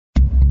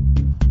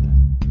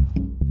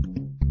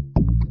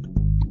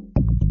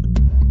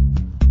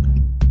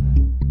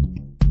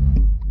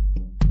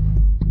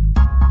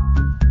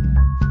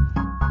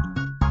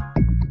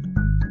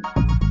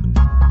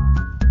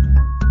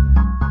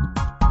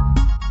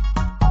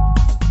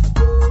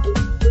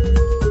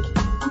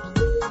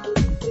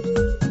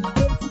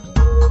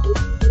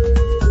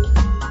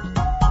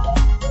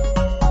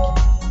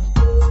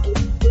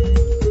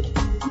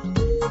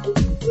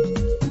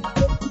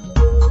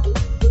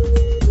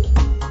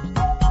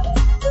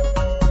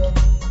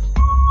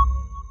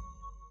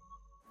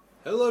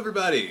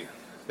everybody.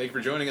 Thank you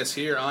for joining us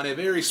here on a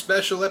very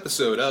special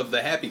episode of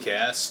the Happy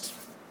Cast.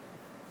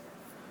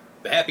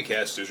 The Happy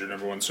Cast is your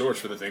number one source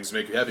for the things that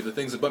make you happy, the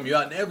things that bum you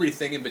out, and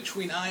everything in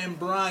between. I am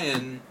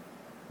Brian.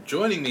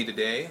 Joining me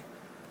today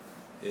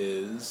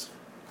is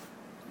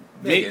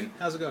Megan.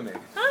 How's it going,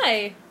 Megan?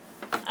 Hi.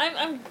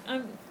 I'm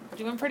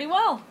doing pretty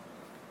well.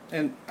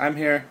 And I'm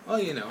here.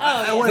 Well,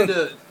 I wanted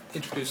to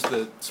introduce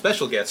the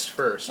special guest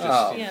first.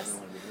 Yes.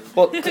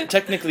 Well,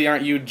 technically,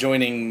 aren't you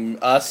joining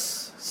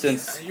us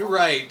since You're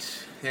right.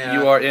 Yeah.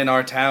 you are in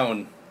our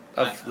town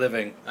of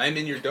living? I'm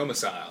in your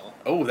domicile.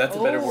 Oh, that's a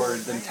better Oh, word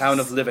than nice. town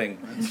of living.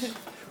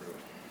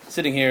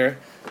 Sitting here,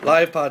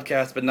 live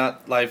podcast, but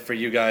not live for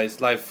you guys,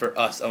 live for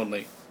us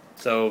only.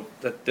 So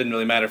that didn't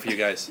really matter for you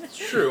guys.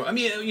 True. I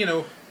mean,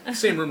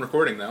 same room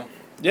recording, though.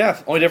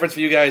 Yeah, only difference for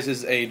you guys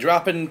is a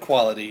drop in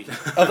quality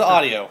of the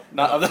audio,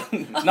 not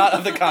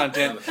of the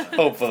content.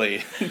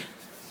 Hopefully.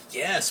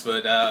 Yes,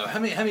 but how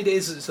many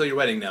days is it till your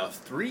wedding now?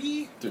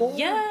 3? 4?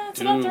 Yeah, it's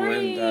Two about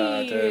 3.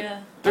 and,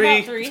 three.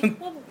 About 3.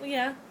 Well,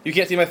 yeah. You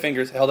can't see my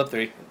fingers. I held up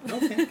 3.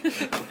 Okay.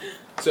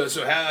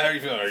 So how are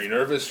you feeling? Are you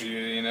nervous?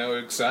 You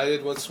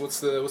excited? What's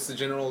the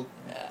general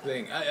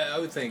thing? I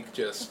would think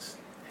just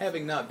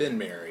having not been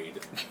married,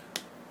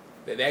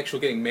 the actual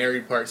getting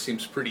married part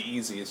seems pretty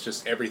easy. It's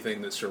just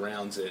everything that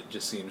surrounds it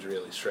just seems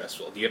really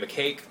stressful. Do you have a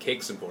cake?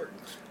 Cake's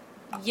important.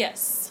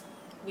 Yes.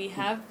 We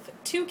have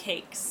 2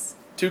 cakes.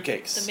 2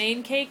 cakes. The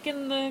main cake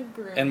and the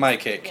groom. And my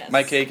cake. Yes.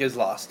 My cake is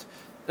lost.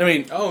 I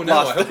mean, Oh no!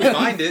 lost. I hope we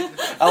find it.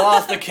 I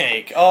lost the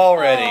cake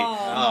already.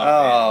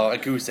 Aw. Oh, a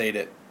goose ate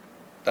it.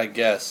 I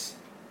guess.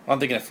 I'm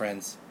thinking of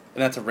Friends.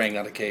 And that's a ring,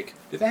 not a cake.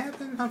 Did that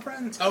happen on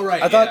Friends? Oh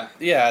right. I thought,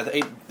 they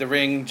ate the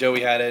ring,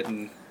 Joey had it,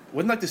 and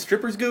wasn't like the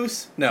stripper's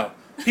goose? No.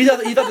 He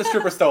thought the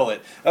stripper stole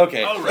it.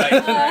 Okay. Oh right.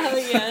 Oh,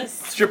 yes.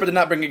 Stripper did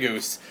not bring a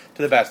goose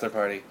to the bachelor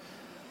party.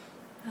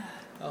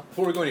 Well,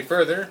 before we go any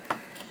further,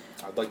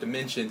 I'd like to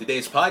mention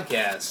today's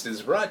podcast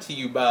is brought to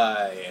you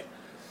by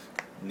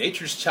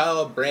Nature's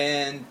Child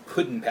brand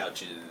pudding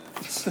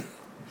pouches.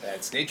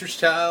 That's Nature's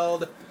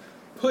Child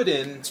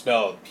pudding,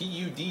 spelled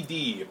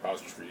P-U-D-D''N,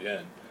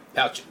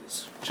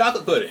 pouches.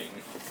 Chocolate pudding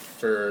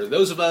for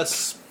those of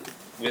us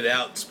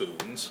without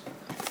spoons.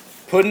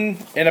 Puddin'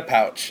 in a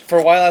pouch. For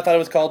a while I thought it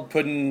was called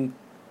puddin'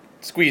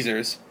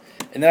 squeezers.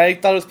 And then I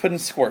thought it was puddin'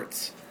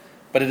 squirts.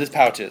 But it is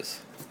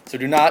pouches. So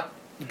do not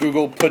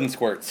Google puddin'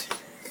 squirts.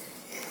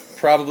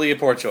 Probably a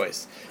poor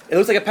choice. It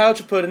looks like a pouch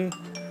of pudding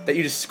that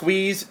you just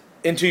squeeze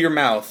into your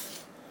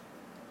mouth.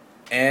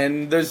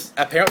 And there's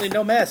apparently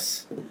no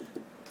mess.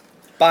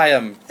 Buy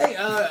them. Hey,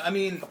 I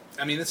mean,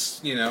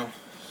 it's,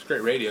 it's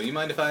great radio. You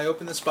mind if I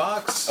open this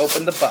box?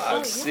 Open the Oh,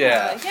 box.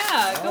 yeah.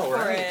 Yeah, go All for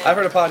right. it. I've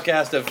heard a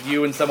podcast of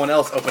you and someone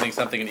else opening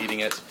something and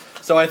eating it.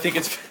 So I think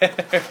it's fair.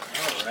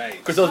 All right.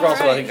 Because those were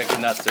also, I think, like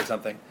nuts or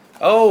something.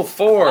 Oh,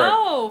 4.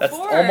 Oh, That's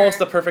 4. almost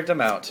the perfect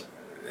amount.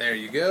 There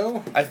you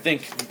go. I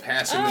think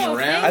Passing Oh, them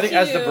around. I think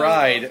as the you.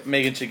 bride,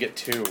 Megan should get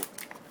 2.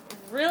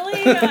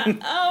 Really?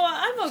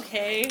 I'm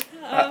okay.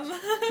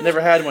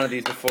 Never had one of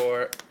these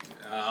before.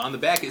 On the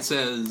back it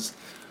says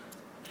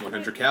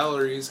 100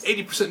 calories,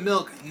 80%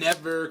 milk,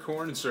 never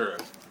corn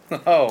syrup.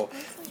 Oh,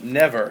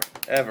 never,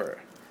 ever.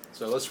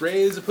 So let's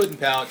raise a pudding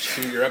pouch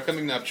to your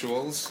upcoming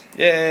nuptials.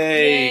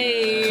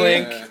 Yay! Yay.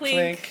 Clink,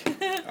 Clink.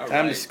 clink. All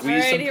Time to right. squeeze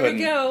Alright, some here pudding.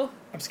 we go.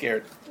 I'm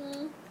scared.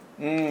 Mm.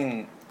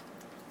 Mmm.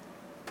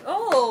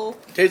 Oh.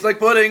 Tastes like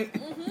pudding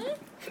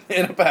Mm-hmm.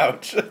 in a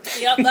pouch.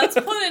 Yep, that's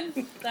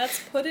pudding. That's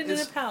pudding in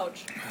a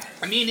pouch.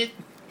 I mean,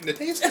 the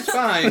taste is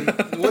fine.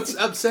 What's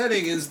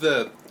upsetting is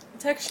the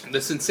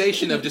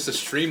sensation of just a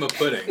stream of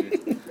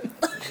pudding.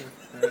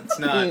 It's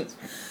not.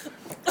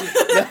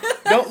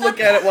 Don't look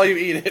at it while you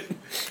eat it.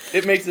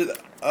 It makes it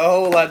a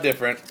whole lot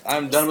different.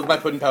 I'm done with my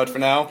pudding pouch for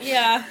now.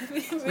 Yeah.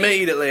 May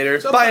eat it later.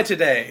 So- Buy it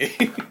today.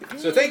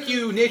 So thank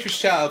you, Nature's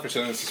Child, for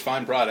sending us this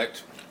fine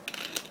product.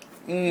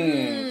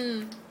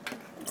 Mmm.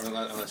 Or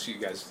unless you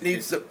guys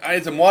I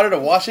need some water to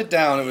wash it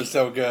down. It was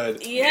so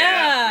good.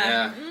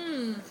 Yeah.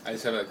 Yeah. I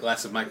just have a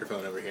glass of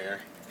microphone over here.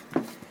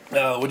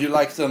 Would you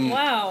like some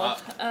Wow.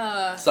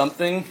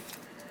 something?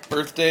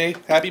 Birthday.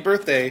 Happy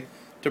birthday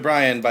to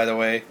Brian, by the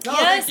way. Oh,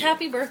 Yes, thank you.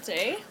 happy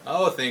birthday.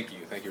 Oh, thank you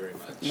very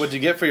much. What'd you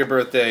get for your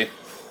birthday?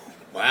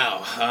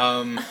 Wow.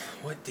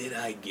 What did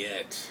I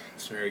get?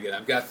 It's very good.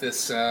 I've got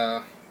this.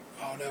 Oh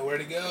no,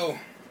 where'd it go?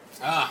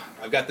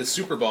 I've got this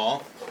Super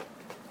Ball.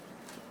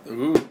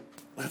 Ooh.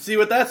 Let's see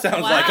what that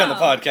sounds like on the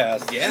Wow.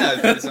 podcast. Yeah,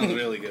 that sounds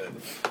really good.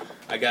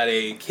 I got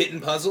a kitten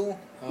puzzle.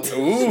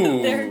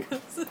 Ooh. There it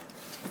goes.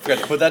 Forgot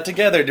to put that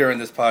together during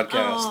this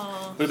podcast.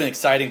 Aw. Would have been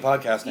exciting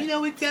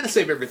podcasting. We gotta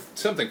save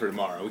something for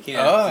tomorrow. We can't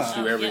just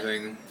do Yeah.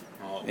 everything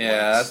all at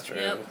Yeah, once. that's true.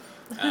 Yep.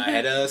 I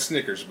had a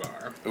Snickers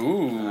bar.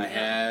 Ooh. I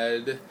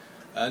had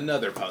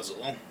another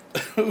puzzle.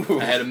 Ooh.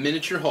 I had a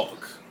miniature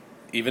Hulk.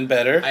 Even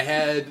better. I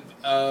had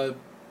a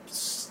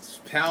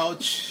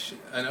pouch,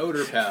 an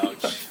odor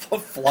pouch.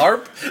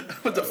 Flarp?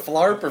 Was it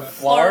flarp or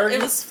flarg?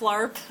 It was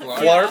flarp.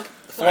 Flarp.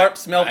 Flarp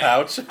smell I-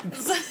 pouch.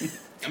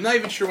 I'm not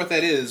even sure what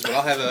that is, but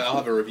I'll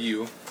have a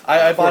review.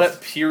 I bought it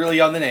purely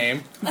on the name.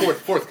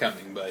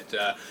 Forthcoming, but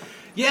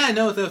Yeah,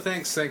 no,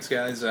 thanks,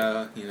 guys.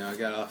 I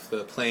got off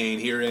the plane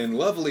here in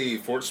lovely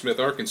Fort Smith,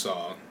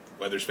 Arkansas.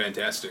 Weather's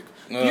fantastic.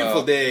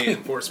 Beautiful day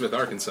in Fort Smith,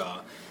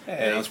 Arkansas. Hey.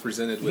 And I was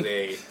presented with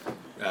a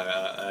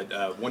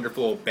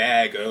wonderful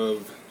bag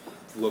of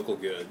local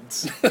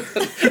goods.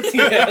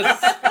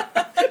 Yes.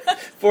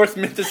 Fort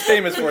Smith is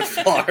famous for its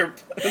flarp.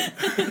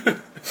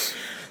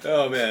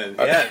 Oh man,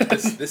 yeah,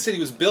 this city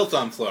was built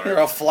on We're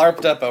Florida. all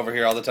flarped up over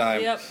here all the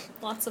time. Yep,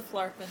 lots of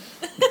flarping.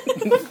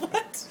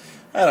 What?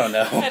 I don't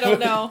know. I don't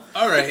know.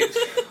 All right,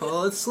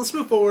 well let's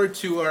move forward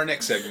to our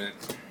next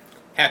segment,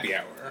 Happy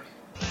Hour.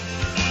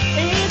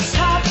 It's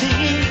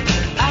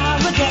happy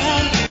hour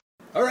again.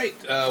 All right,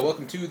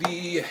 welcome to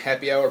the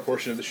Happy Hour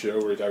portion of the show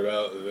where we talk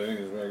about the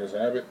things that make us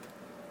happy.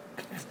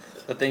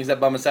 The things that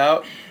bum us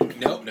out.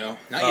 No, not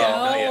Oh. yet,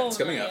 not yet. It's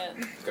not coming up. yet.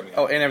 It's coming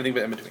Oh, up. and everything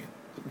but in between.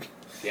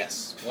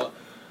 Yes. Well,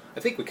 I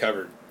think we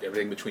covered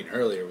everything between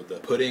earlier with the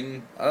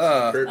pudding.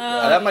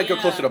 That might go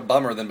yeah. closer to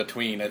bummer than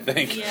between, I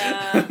think.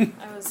 Yeah,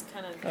 I was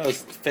kind of. That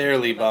was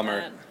fairly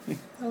bummer. It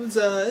was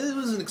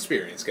an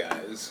experience,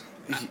 guys.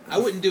 I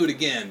wouldn't do it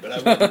again,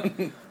 but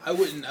I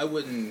wouldn't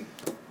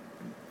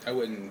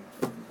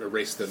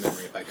erase the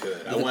memory if I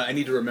could. I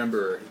need to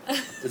remember.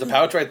 There's a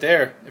pouch right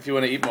there if you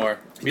want to eat more.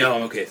 No,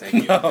 I'm okay. Thank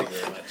you. No. Thank you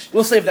very much.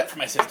 We'll save that for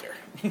my sister.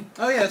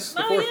 Oh yes,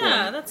 the Oh fourth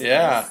yeah, one. that's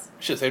Yeah. nice.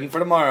 Should have saved it for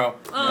tomorrow.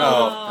 That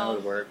Oh, would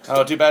have worked.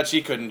 Oh, too bad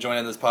she couldn't join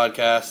in this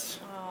podcast.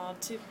 oh,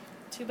 too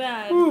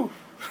bad. Woo.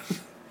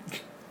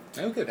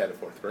 I could have had a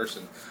fourth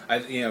person.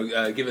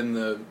 Given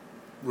the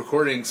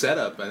recording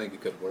setup, I think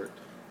it could have worked.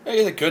 I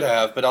guess it could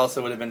have, but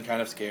also would have been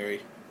kind of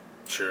scary.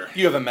 Sure.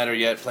 You haven't met her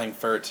yet playing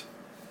Furt.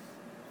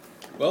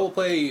 Well, we'll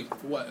play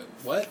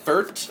what?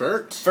 Furt?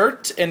 Furt.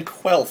 Furt and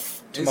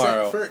Quelf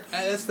tomorrow. Is that Furt?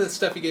 That's the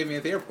stuff you gave me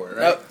at the airport,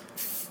 right?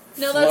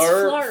 No, that's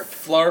flarp.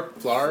 Flarp.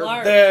 Flarp.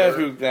 Flarp. There, Flarp.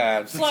 who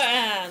that?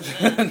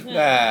 Flarp.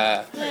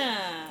 Nah.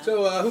 Yeah.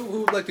 So,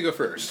 who would like to go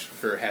first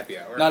for happy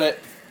hour? Not it.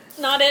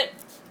 Not it.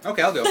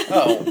 Okay, I'll go.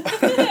 Oh.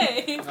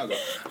 Hey. I'll go.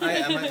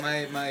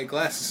 My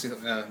glass is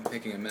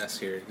making a mess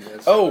here.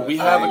 Yes. Oh, we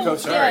have a Oh,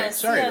 coaster. yes,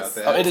 Sorry yes. about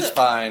that. Oh, it is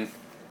fine.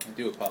 I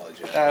do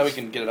apologize. We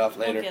can get it off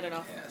later. We'll get it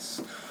off.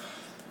 Yes.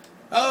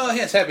 Oh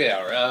yes, happy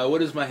hour.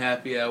 What is my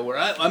happy hour?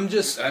 I'm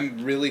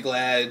really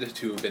glad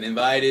to have been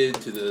invited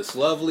to this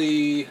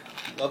lovely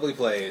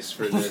place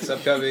for this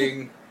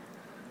upcoming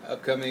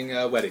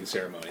wedding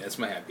ceremony. That's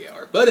my happy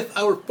hour. But if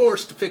I were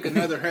forced to pick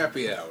another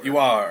happy hour, You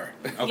are.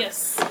 Okay.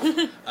 Yes.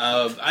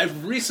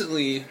 I've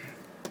recently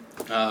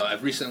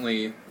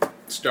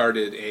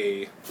started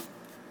I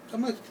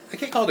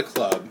can't call it a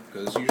club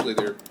because usually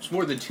there's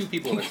more than two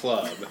people in a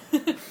club.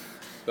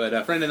 But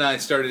a friend and I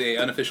started an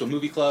unofficial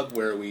movie club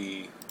where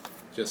we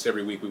just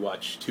every week we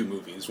watch two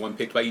movies, one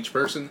picked by each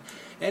person,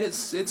 and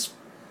it's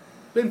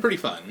been pretty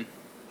fun.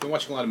 Been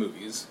watching a lot of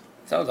movies.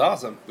 Sounds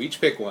awesome. We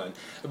each pick one,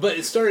 but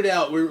it started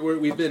out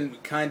we've been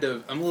kind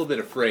of I'm a little bit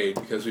afraid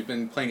because we've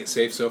been playing it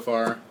safe so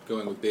far,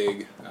 going with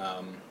big,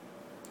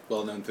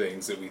 well-known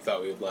things that we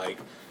thought we would like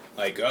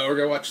we're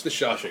gonna watch The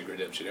Shawshank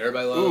Redemption.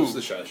 Everybody loves Ooh. The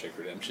Shawshank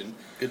Redemption.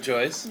 Good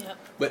choice. Yep.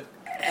 But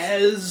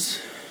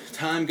as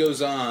time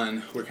goes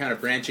on, we're kind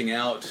of branching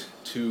out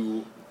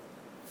to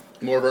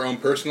more of our own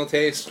personal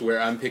taste,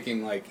 where I'm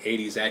picking like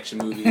 80s action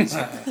movies,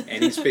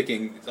 and he's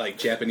picking like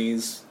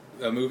Japanese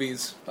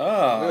movies. I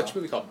Oh. watched a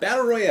movie called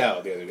Battle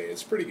Royale the other day.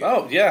 It's pretty good.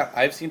 Oh, yeah.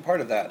 I've seen part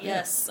of that.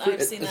 Yes,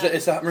 I've seen that.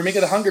 It's a remake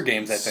of the Hunger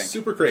Games, I think.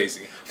 Super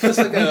crazy. It's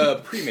like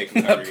a pre-make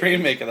of A Hunger Games.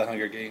 remake of the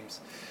Hunger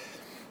Games.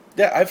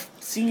 Yeah, I've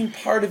seen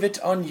part of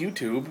it on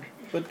YouTube,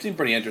 but it seemed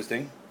pretty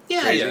interesting.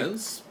 Yeah, Crazy. yeah,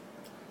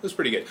 it was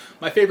pretty good.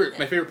 My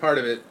favorite part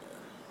of it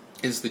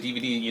is the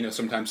DVD. You know,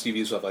 sometimes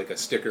DVDs will have like a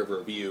sticker of a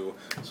review.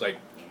 It's like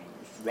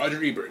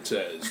Roger Ebert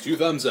says, 2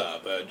 thumbs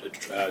up,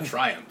 a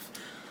triumph.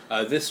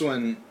 This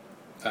one,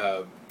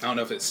 I don't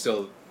know if it's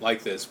still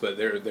like this, but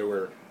there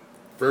were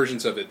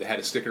versions of it that had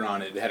a sticker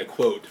on it that had a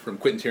quote from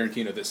Quentin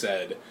Tarantino that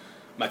said,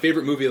 "My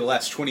favorite movie of the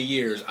last 20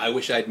 years. I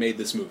wish I'd made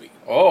this movie."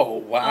 Oh,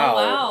 wow. Oh,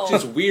 wow.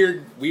 Just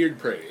weird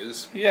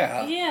praise.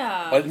 Yeah.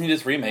 Yeah. Why didn't he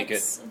just remake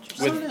That's it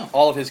interesting. I don't with know.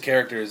 all of his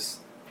characters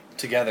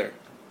together?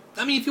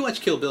 I mean, if you watch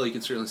Kill Bill, you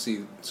can certainly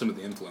see some of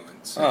the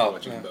influence. Oh,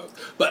 watching them yeah.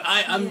 both. But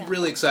I'm Yeah.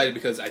 really excited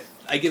because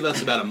I give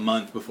us about a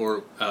month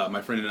before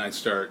my friend and I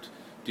start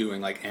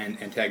doing like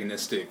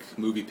antagonistic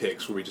movie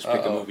picks where we just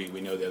pick a Uh-oh. movie we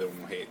know the other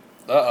one will hate.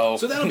 Uh-oh.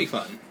 So that'll be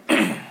fun.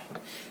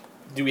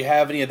 Do we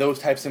have any of those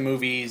types of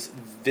movies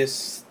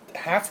this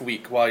half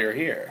week while you're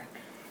here?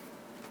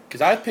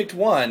 Because I picked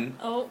one,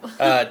 Oh.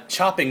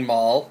 Chopping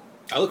Mall.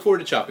 I look forward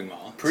to Chopping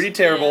Mall. Pretty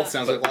terrible. Yeah.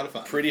 Sounds like a lot of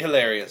fun. Pretty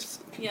hilarious.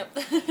 Yep.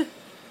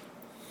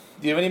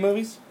 Do you have any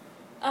movies?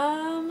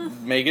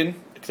 Megan?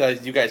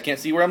 Because you guys can't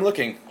see where I'm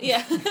looking.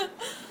 Yeah.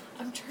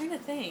 I'm trying to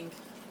think.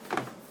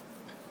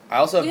 I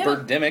also have Yeah.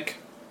 Birdemic.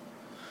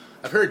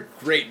 I've heard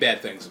great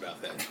bad things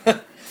about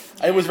that.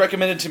 It was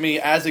recommended to me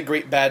as a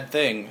great bad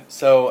thing,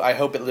 so I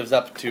hope it lives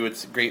up to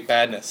its great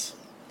badness.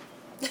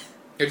 Have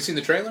you seen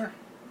the trailer?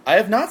 I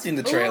have not seen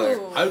the trailer.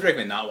 Ooh. I would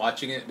recommend not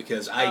watching it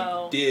because I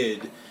Oh.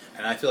 did,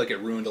 and I feel like it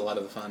ruined a lot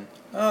of the fun.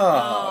 Oh,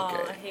 I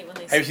okay. hate hate when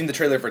they. Have you seen the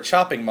trailer for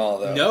Chopping Mall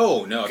though?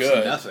 No, I've seen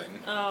Good. nothing.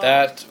 Oh.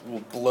 That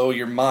will blow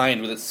your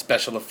mind with its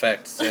special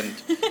effects and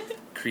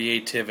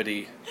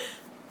creativity.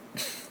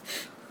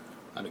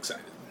 I'm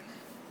excited.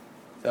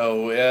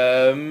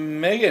 So,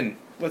 Megan,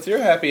 what's your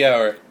happy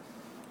hour?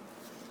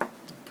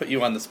 Put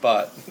you on the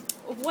spot.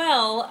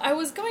 Well, I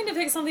was going to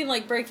pick something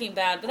like Breaking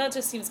Bad, but that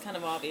just seems kind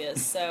of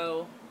obvious.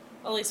 So,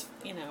 at least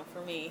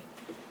for me.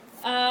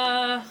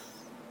 I'm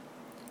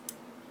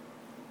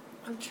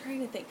trying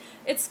to think.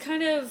 It's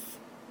kind of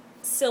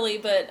silly,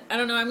 but I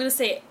don't know. I'm going to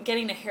say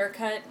getting a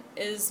haircut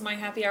is my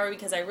happy hour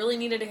because I really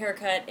needed a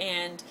haircut,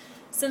 and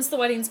since the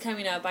wedding's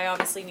coming up, I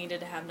obviously needed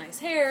to have nice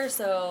hair,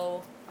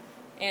 so...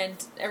 And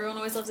everyone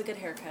always loves a good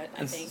haircut,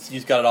 I think. You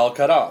just got it all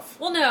cut off.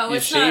 Well, no, You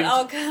it's shaved- not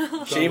all cut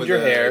off. Shaved With, your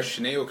hair.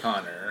 Sinead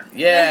O'Connor.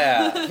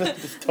 Yeah.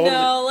 Just totally,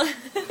 No.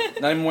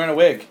 Not even wearing a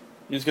wig.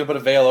 You're just going to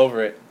put a veil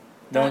over it.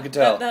 No one can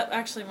tell. That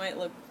actually might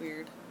look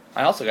weird.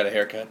 I also got a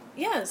haircut.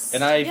 Yes.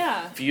 And I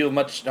yeah. feel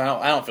much...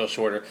 I don't feel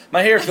shorter.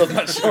 My hair feels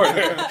much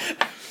shorter.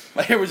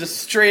 My hair was just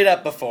straight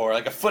up before,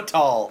 like a foot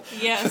tall.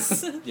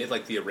 Yes. You had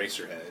like the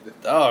eraser head.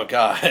 Oh,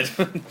 God.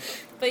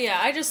 But yeah,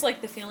 I just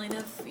like the feeling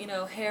of,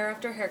 hair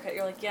after haircut.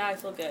 You're like, yeah, I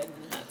feel good. And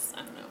that's, I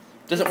don't know.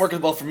 Doesn't work as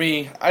well for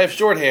me. I have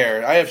short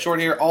hair. I have short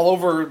hair all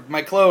over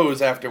my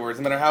clothes afterwards,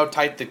 no matter how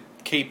tight the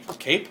cape?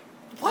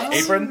 What?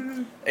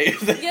 Apron?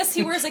 Yes,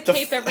 he wears a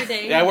cape every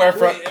day. Yeah, I wear a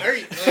front...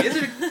 Wait,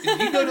 do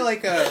you go to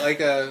like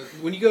a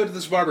when you go to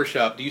this barber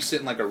shop, do you sit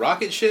in like a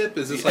rocket ship?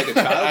 Is this like a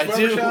I child's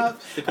do. barber shop?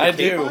 They put I a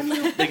cape on do.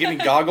 you? They give me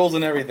goggles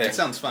and everything. That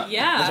sounds fun.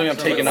 Yeah. That's what I'm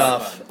Sounds taking like a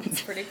lot of off. fun.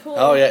 It's pretty cool.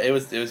 Oh, yeah, it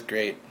was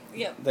great.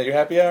 Yep. Is that your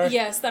happy hour?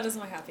 Yes, that is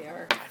my happy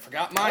hour. I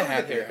forgot I my want a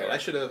happy haircut. hour. I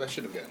should have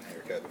gotten a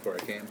haircut before I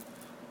came.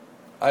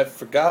 I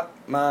forgot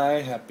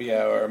my happy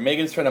hour.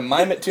 Megan's trying to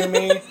mime it to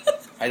me.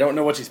 I don't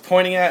know what she's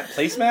pointing at.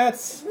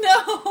 Placemats?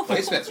 No.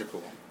 Placemats are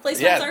cool. Placemats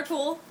Yeah. are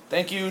cool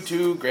Thank you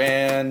to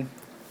Gran,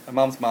 my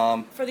mom's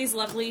mom, for these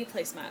lovely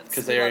placemats.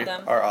 because We they love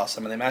them. are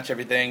awesome and they match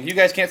everything. You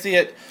guys can't see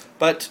it,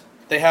 but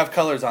they have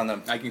colors on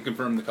them. I can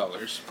confirm the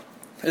colors.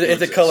 It's a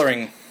exist.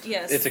 coloring.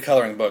 Yes. It's a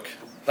coloring book,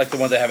 like the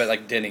ones they have at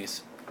like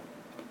Denny's.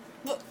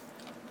 What?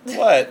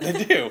 What?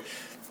 They do.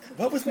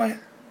 What was my...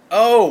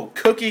 Oh,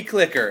 Cookie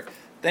Clicker.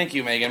 Thank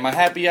you, Megan. My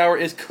happy hour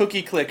is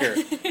Cookie Clicker.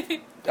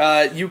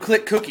 You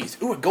click cookies.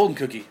 Ooh, a golden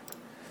cookie.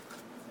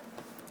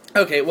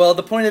 Okay, well,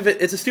 the point of it,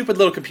 it's a stupid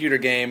little computer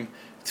game.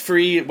 It's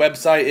free.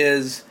 Website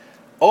is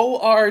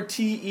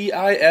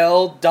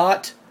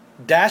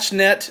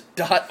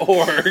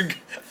ortel.-net.org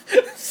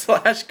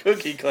 /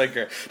 cookie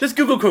clicker. Just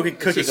Google cookie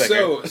This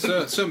clicker.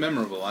 is so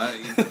memorable.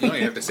 You don't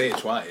even have to say it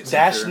twice.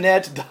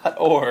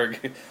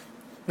 -net.org.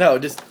 No,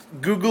 just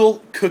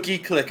Google cookie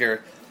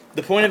clicker.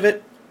 The point of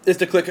it is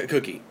to click a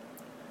cookie.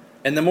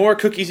 And the more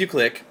cookies you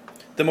click,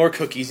 the more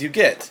cookies you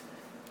get.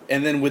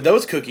 And then with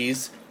those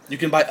cookies, you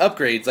can buy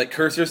upgrades like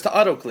cursors to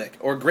autoclick,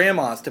 or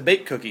grandmas to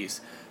bake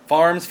cookies,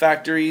 farms,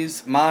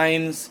 factories,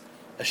 mines,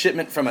 a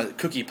shipment from a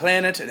cookie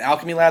planet, an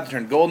alchemy lab to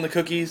turn gold into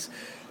cookies,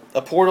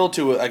 a portal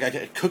to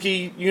a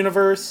cookie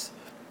universe,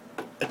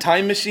 a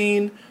time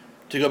machine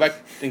to go back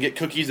and get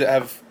cookies that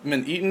haven't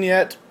been eaten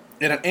yet,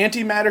 and an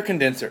antimatter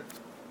condenser.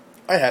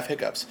 I have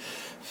hiccups.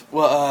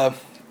 Well,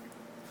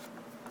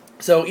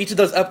 so each of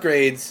those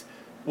upgrades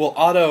will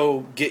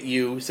auto get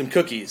you some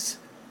cookies,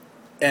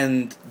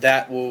 and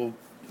that will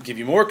give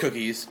you more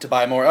cookies to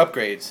buy more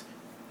upgrades,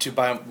 to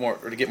buy more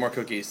or to get more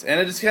cookies, and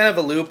it's kind of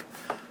a loop.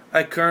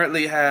 I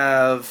currently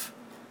have,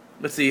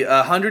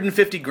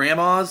 150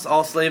 grandmas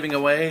all slaving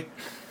away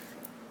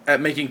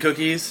at making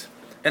cookies,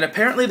 and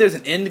apparently there's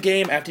an end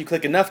game after you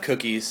click enough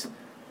cookies,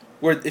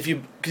 where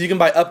because you can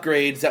buy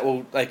upgrades that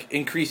will like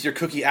increase your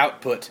cookie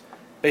output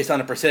based on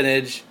a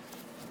percentage,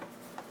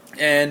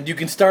 and you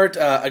can start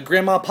a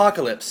grandma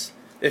apocalypse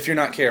if you're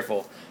not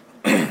careful,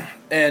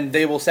 and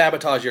they will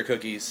sabotage your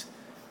cookies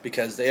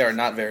because they are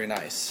not very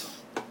nice.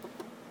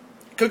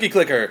 Cookie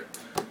clicker.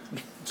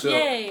 So,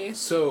 Yay.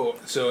 So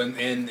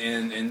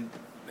in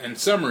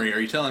summary, are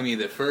you telling me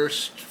that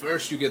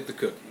first you get the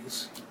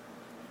cookies,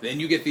 then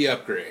you get the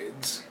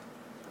upgrades,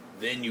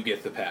 then you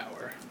get the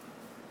power?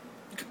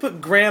 You could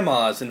put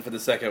grandmas in for the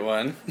second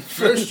one.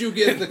 First you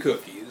get the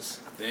cookies,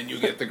 then you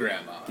get the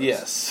grandmas.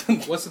 Yes.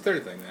 What's the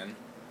third thing then?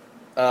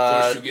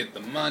 Uh, First you get the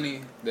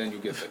money, then you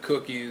get the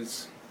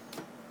cookies.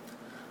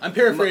 I'm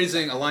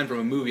paraphrasing a line from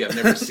a movie I've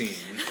never seen.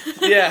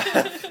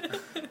 yeah.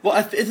 Well,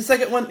 it's the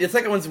second one. The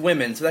second one's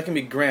women, so that can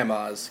be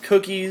grandmas.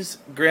 Cookies,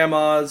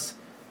 grandmas,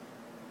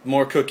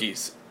 more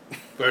cookies.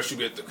 First you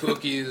get the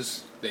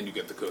cookies, then you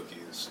get the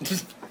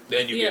cookies.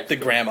 Then you Yeah. get The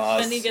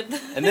grandmas. Then you get the...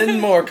 And then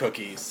more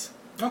cookies.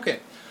 Okay.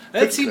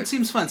 That Cookie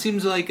seems fun.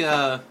 Seems like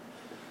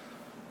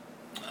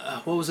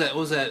what was that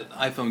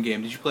iPhone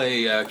game? Did you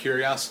play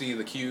Curiosity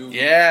the Cube?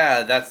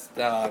 Yeah, that's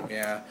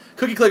yeah.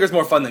 Cookie Clicker's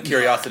more fun than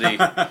Curiosity.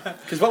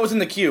 Because what was in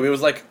the cube? It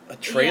was like a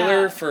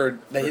trailer Yeah. for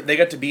they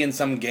got to be in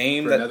some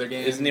game For that another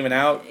game? isn't even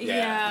out.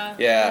 Yeah.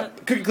 Yeah,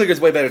 Cookie Clicker's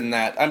way better than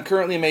that. I'm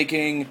currently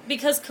making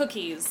Because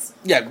cookies.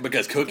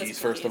 because cookies Because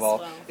first of cookies, all,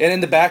 well. and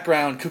in the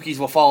background, cookies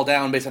will fall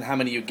down based on how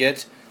many you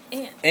get,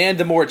 And and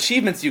the more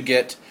achievements you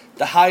get,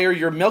 the higher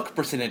your milk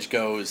percentage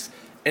goes.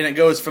 And it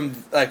goes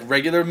from like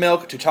regular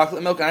milk to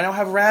chocolate milk, and I now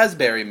have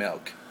raspberry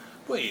milk.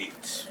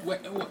 Wait,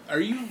 are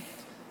you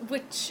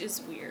Which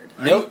is weird.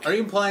 Milk? Are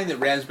you implying that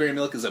raspberry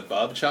milk is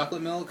above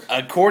chocolate milk?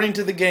 According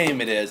to the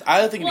game, it is. I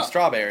think it'd be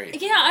strawberry.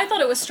 Yeah, I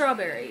thought it was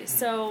strawberry,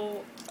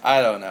 so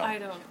I don't know. I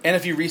don't. And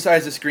if you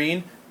resize the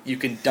screen, you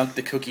can dunk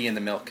the cookie in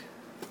the milk.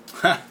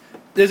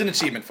 There's an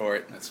achievement for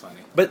it. That's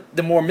funny. But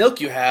the more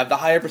milk you have, the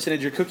higher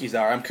percentage your cookies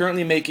are. I'm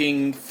currently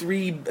making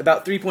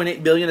about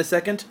 3.8 billion a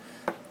second,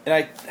 and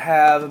I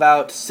have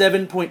about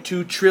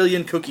 7.2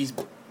 trillion cookies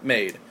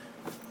made.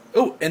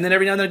 Oh, and then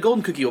every now and then a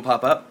golden cookie will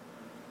pop up,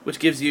 which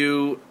gives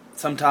you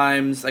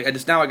sometimes, like I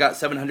got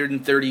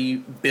 730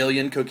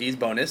 billion cookies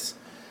bonus.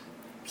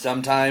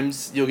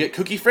 Sometimes you'll get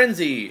Cookie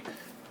Frenzy,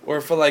 or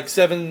for like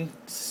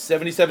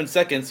 77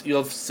 seconds,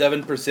 you'll have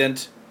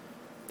 7%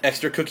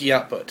 extra cookie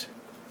output.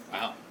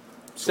 Wow.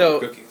 So,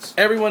 cookies.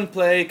 Everyone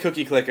play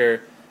Cookie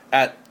Clicker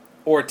at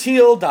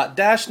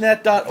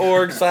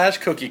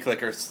orteal.dashnet.org/cookie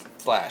clicker /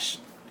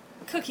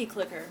 Cookie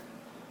clicker.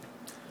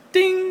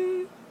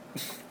 Ding!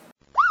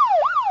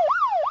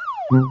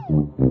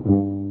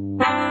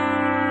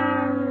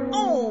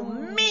 Oh,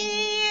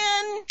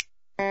 man!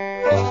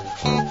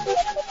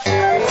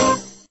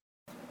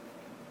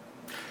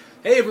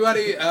 Hey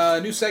everybody,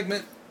 new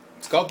segment.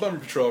 It's called Bummer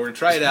Patrol. We're going to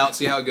try it out,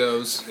 see how it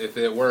goes. If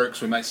it works,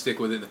 we might stick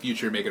with it in the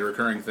future, make it a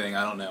recurring thing.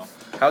 I don't know.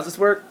 How's this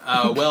work?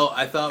 Well,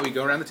 I thought we'd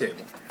go around the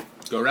table,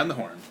 go around the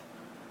horn,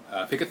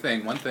 pick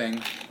one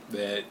thing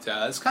that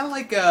is kind of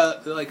like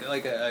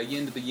a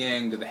yin to the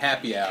yang to the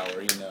happy hour.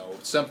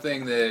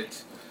 Something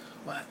that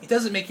it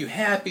doesn't make you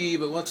happy,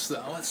 but what's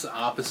the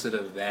opposite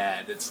of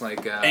that? It's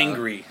like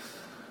Angry.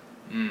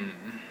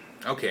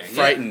 Okay.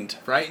 Frightened. Yeah.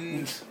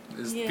 Frightened.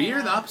 Is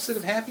fear the opposite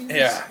of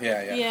happiness?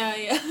 Yeah.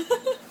 Yeah.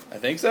 I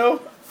think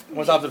so.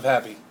 What's opposite of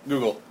happy?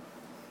 Google.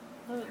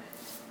 What?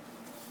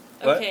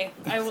 Okay,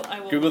 I will.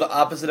 Google the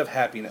opposite of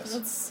happiness.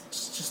 Let's.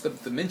 It's just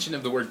the mention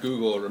of the word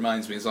Google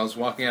reminds me. As I was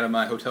walking out of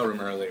my hotel room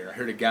earlier, I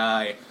heard a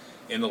guy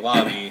in the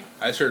lobby.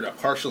 I just heard a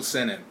partial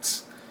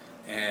sentence,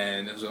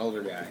 and it was an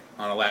older guy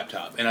on a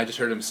laptop, and I just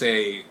heard him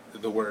say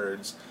the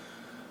words,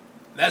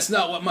 "That's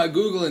not what my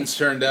Googlins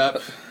turned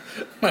up."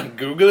 My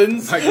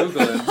Googlins? My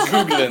Googlins.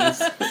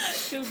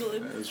 Googlins. Google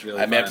it. It was really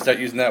I may have to fun. start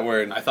using that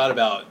word. I thought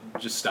about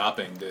just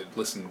stopping to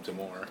listen to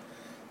more.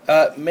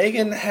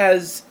 Megan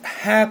has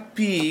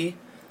happy.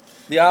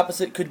 The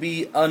opposite could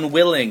be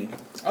unwilling.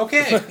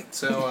 Okay,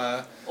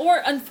 so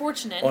Or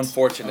unfortunate.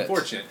 Unfortunate.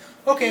 unfortunate.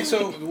 Okay,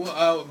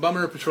 so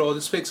Bummer Patrol,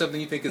 just pick something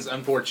you think is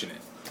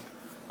unfortunate.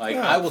 Like,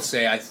 Yeah. I will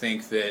say I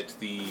think that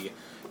the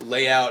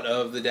layout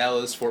of the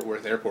Dallas-Fort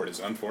Worth airport is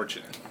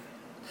unfortunate.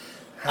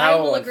 How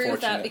I will agree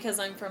with that unfortunate. because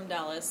I'm from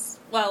Dallas.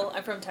 Well,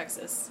 I'm from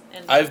Texas,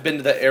 and I've been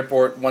to the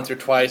airport once or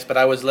twice, but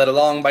I was led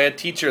along by a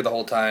teacher the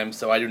whole time,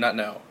 so I do not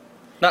know.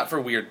 Not for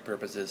weird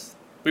purposes.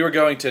 We were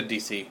going to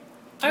D.C.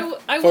 I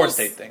For will a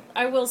state thing.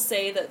 I will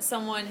say that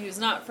someone who's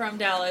not from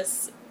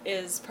Dallas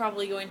is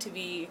probably going to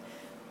be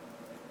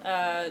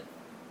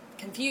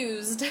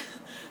confused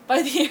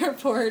by the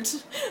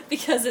airport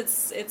because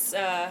it's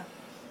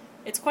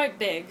quite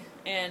big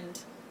and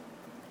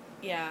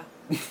yeah.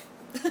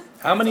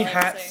 How many That's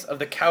all I have to hats say. of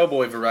the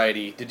cowboy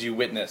variety did you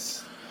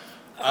witness?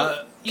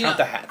 Count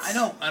the hats. I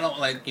don't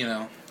like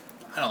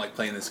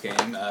playing this game.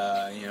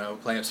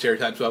 Playing up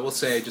stereotypes. But I will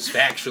say, just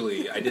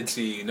factually, I did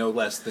see no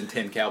less than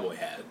 10 cowboy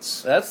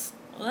hats That's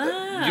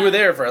Ah. you were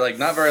there for like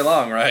not very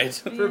long, right?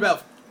 for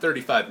about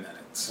 35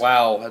 minutes.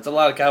 Wow, that's a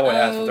lot of cowboy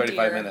hats Oh, for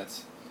 35 dear.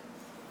 minutes.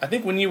 I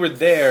think when you were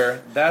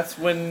there, that's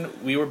when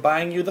we were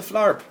buying you the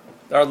Flarp,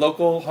 our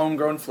local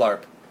homegrown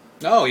Flarp.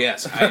 Oh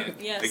yes,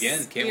 Yes. again,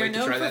 can't we are wait to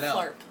known try for that out.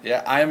 Flarp.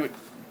 Yeah, I'm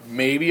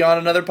maybe on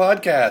another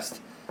podcast,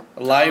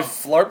 a live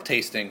Oh. Flarp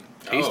tasting.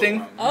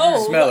 Tasting?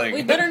 Oh, Smelling.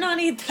 we better not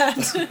eat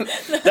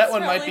that. That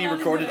one might be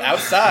recorded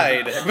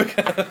outside.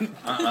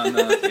 on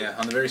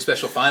the very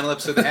special final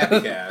episode of the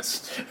Happy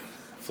Cast,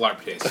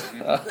 Flarp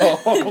tasting.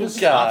 Oh Stops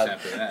God.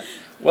 after that.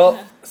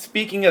 Well,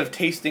 speaking of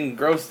tasting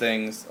gross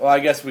things, well, I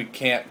guess we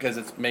can't because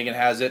it's Megan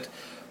has it,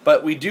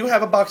 but we do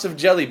have a box of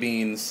jelly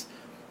beans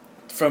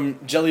from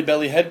Jelly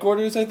Belly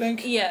headquarters, I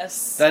think.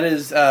 Yes. That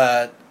is,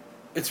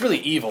 it's really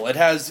evil. It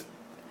has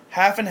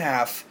half and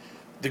half,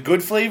 the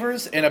good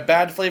flavors and a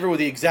bad flavor with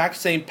the exact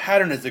same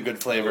pattern as the good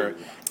flavor,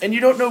 and you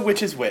don't know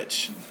which is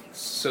which.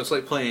 So it's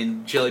like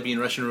playing Jelly Bean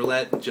Russian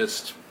Roulette.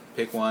 Just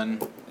pick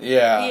one.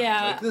 Yeah.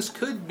 Yeah. Like, this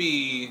could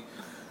be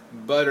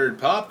buttered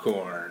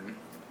popcorn,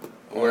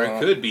 or it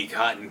could be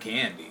cotton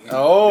candy.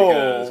 Oh.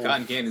 Because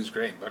cotton candy is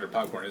great, buttered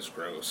popcorn is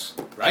gross.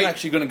 I'm Right?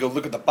 actually going to go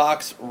look at the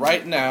box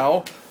right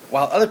now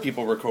while other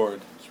people record.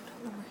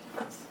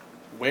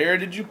 Where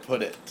did you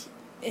put it?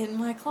 In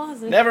my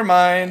closet. Never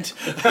mind.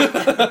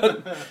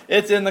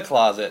 It's in the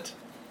closet.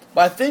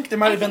 But I think there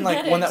might have I been can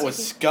like get one it. that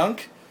was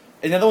skunk,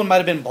 and the other one might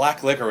have been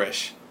black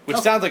licorice, which Oh.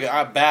 sounds like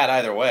bad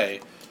either way.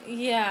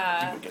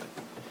 Yeah.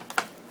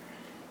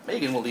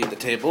 Megan will leave the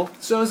table.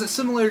 So is it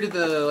similar to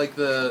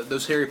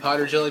those Harry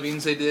Potter jelly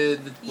beans they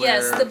did?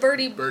 Yes, where the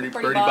birdie Birdie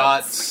Bots.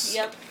 Bots.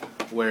 Yep.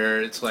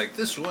 Where it's like,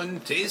 this one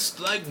tastes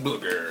like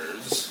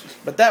boogers.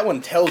 But that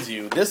one tells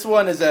you. This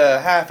one is a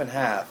half and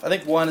half. I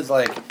think one is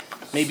like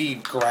maybe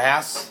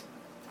grass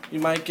you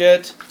might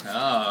get. Oh,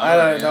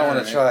 I don't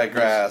want to try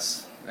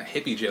grass. A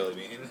hippie jelly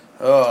bean.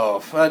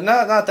 Oh,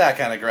 not that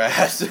kind of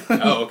grass.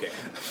 Oh, okay.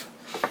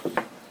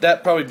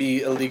 That'd probably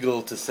be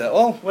illegal to sell.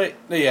 Oh, wait.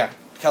 Yeah,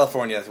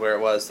 California is where it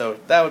was, so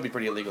that would be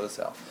pretty illegal to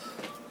sell.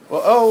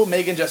 Well, oh,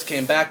 Megan just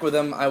came back with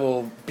them. I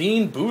will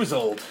Bean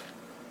Boozled.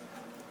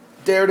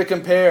 Dare to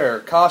compare.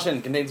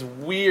 Caution, contains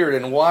weird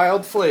and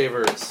wild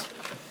flavors.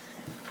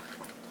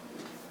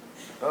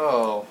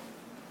 Oh.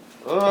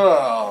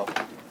 Oh.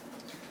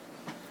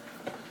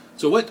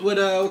 So what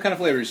kind of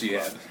flavors do you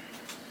have?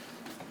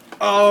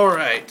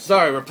 Alright.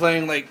 Sorry, we're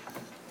playing, like,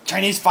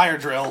 Chinese fire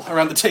drill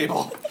around the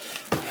table.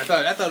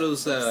 I thought it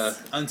was an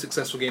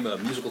unsuccessful game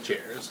of musical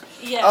chairs.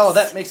 Yes. Oh,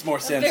 that makes more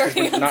sense because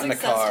Very we're not in a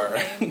car.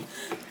 unsuccessful game.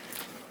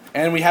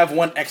 And we have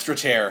one extra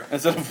chair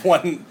instead of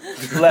one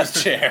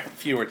less chair.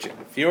 Fewer chair.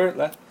 Fewer?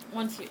 Less?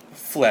 One few.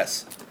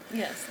 Less.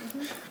 Yes.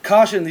 Mhm.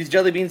 Caution, these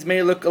jelly beans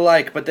may look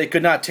alike, but they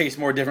could not taste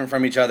more different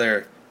from each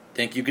other.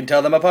 Think you can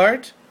tell them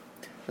apart?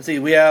 Let's see,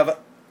 we have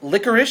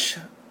licorice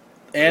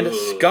and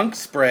Ooh. skunk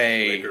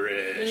spray.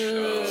 Licorice.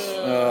 Ooh.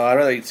 Oh, I'd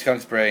rather eat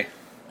skunk spray.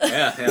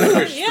 Yeah,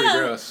 licorice is Yeah. pretty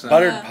gross.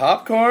 Buttered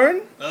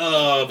popcorn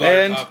Oh,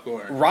 buttered and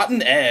popcorn.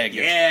 rotten egg.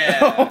 Yeah.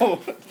 Oh,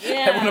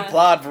 Yeah. everyone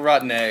applaud for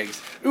rotten eggs.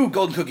 Ooh,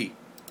 golden cookie.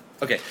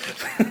 Okay.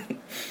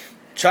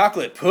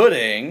 Chocolate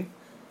pudding.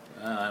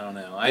 I don't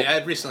know.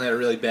 I recently had a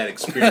really bad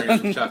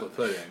experience with chocolate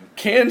pudding.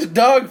 Canned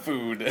dog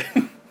food.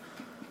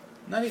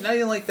 Not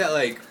even like that,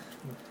 like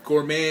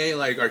gourmet,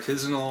 like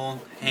artisanal,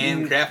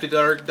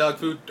 handcrafted dog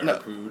food. No.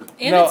 Food.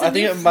 And No, it's a I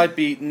think new it might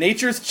be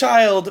Nature's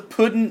Child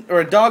pudding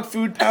or dog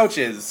food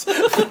pouches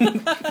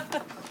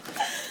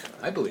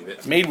I believe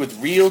it. made with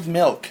real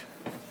milk.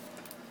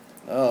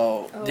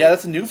 Oh, Oh. yeah,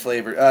 that's a new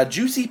flavor.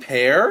 Juicy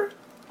pear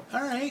All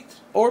right.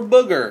 or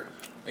booger.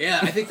 Yeah,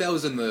 I think that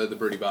was in the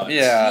Birdie box.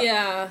 Yeah.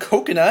 Yeah.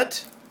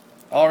 Coconut,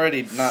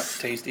 already not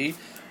tasty,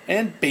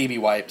 and baby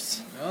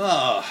wipes.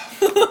 Oh,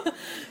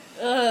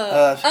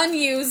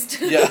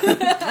 Unused.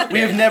 Yeah, we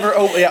have never.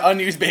 Oh, yeah,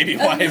 unused baby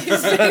wipes.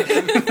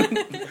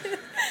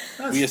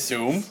 We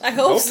assume. I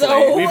hope so.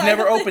 Hopefully. We've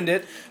never opened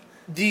it.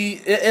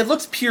 It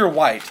looks pure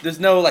white. There's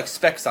no like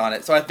specks on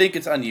it, so I think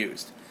it's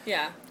unused.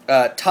 Yeah.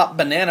 Top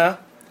banana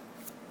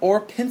or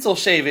pencil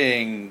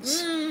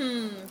shavings.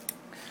 Mmm.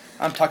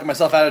 I'm talking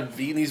myself out of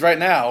eating these right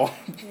now.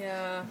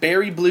 Yeah.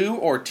 Berry blue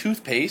or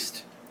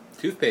toothpaste.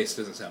 toothpaste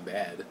doesn't sound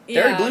bad. Berry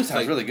Yeah. blue It's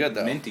sounds like really good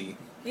though. Minty.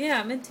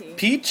 Yeah, minty.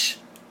 Peach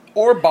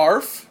or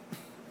barf.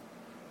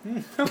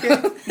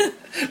 Okay.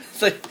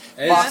 It's like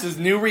Fox's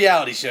new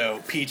reality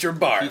show, Peach or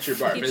Barf. Peach or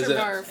barf. Peach As or a,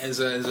 barf. As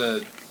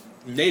a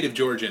native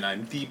Georgian,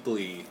 I'm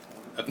deeply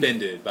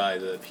offended by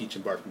the peach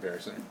and barf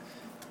comparison.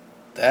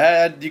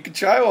 That you can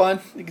try one.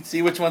 You can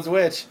see which one's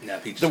which. No,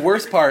 peach. The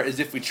worst part is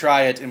if we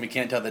try it and we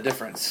can't tell the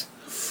difference.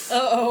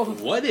 Uh-oh.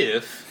 What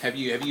if have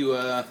you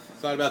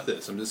thought about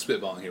this? I'm just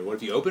spitballing here. What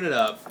if you open it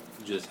up,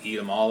 just eat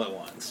them all at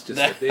once, just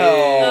a big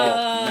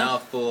No.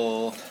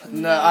 mouthful?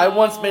 No, I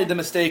once made the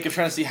mistake of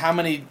trying to see how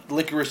many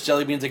licorice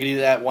jelly beans I could eat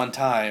at one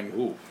time,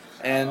 Ooh.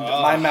 and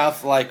Oh. my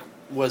mouth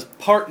was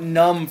part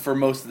numb for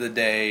most of the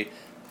day,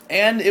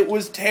 and it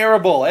was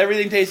terrible.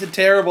 Everything tasted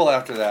terrible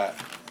after that.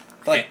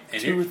 Like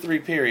And 2 or 3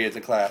 periods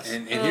of class.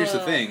 And here's the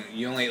thing: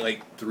 you only ate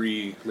like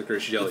 3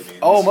 licorice jelly beans.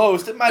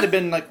 Almost. It might have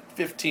been like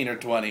 15 or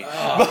 20.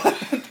 Oh.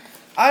 But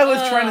I was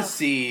trying to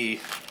see.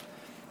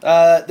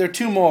 There are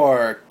 2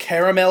 more.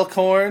 Caramel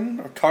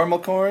corn or caramel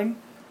corn.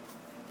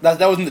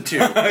 That wasn't the 2.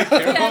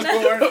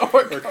 Caramel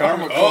corn or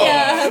caramel corn. corn.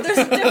 Yeah, there's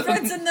a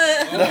difference in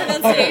the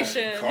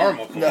pronunciation.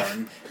 Caramel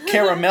corn.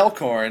 Caramel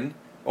corn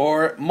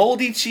or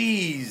moldy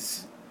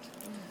cheese.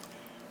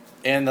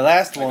 And the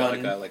last I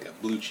one, got like a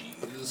blue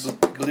cheese.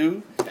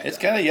 blue. It's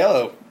kind of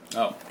yellow.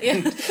 Oh,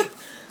 Yeah.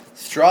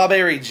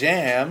 Strawberry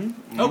jam.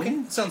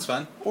 okay, sounds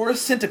fun. Or a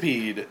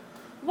centipede.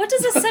 What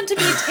does a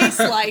centipede taste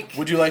like?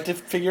 Would you like to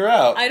figure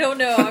out? I don't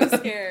know. I'm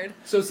scared.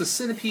 So is the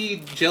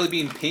centipede jelly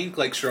bean pink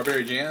like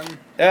strawberry jam?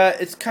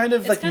 It's kind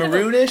of It's like kind of a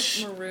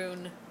maroonish.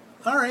 Maroon.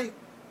 All right,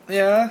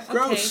 Yeah.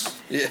 gross.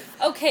 Yeah.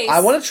 Okay. I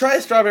want to try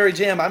strawberry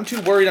jam. I'm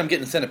too worried I'm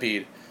getting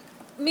centipede.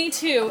 Me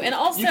too. And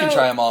also, You can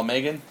try them all,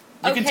 Megan.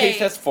 You can Okay. taste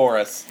test for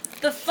us.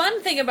 the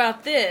fun thing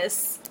about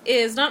this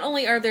is not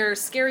only are there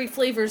scary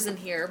flavors in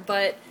here,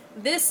 but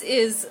this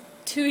is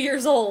 2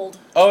 years old.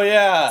 Oh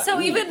yeah.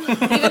 So even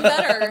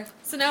better.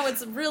 So now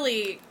it's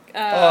really.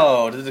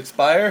 Oh, does it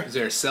expire? Is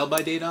there a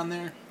sell-by date on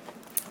there?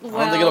 Well, I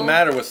don't think it'll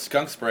matter with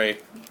skunk spray.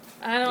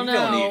 I don't You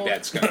know. don't need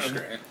bad skunk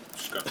spray.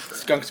 Skunk spray.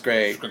 Skunk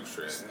spray. Skunk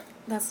spray.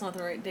 That's not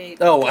the right date.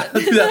 Oh, what?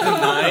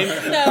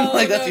 2009. No,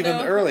 Like, that's no, even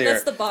no. earlier.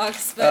 That's the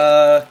box.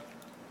 But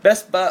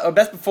Best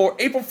before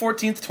April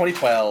 14th,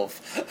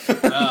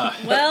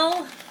 2012.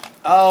 well,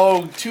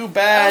 Oh, too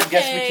bad. okay.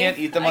 Guess we can't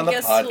eat them on the I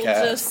guess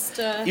podcast. We'll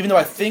just, Even though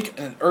I think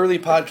in an early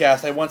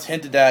podcast I once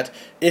hinted that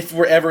if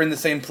we're ever in the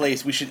same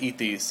place, we should eat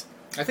these.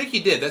 I think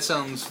you did. That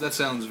sounds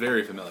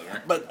very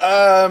familiar. But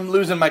I'm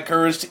losing my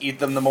courage to eat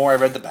them the more I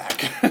read the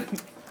back.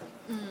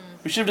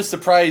 We should have just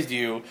surprised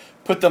you,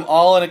 put them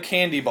all in a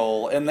candy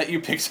bowl, and let you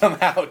pick some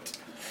out.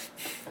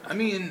 I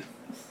mean,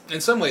 in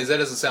some ways, that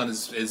doesn't sound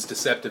as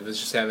deceptive as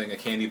just having a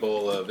candy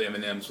bowl of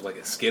M&Ms with like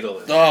a Skittle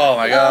in it. Oh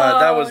my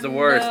god, that Oh, was the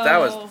worst. That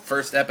was no.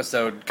 first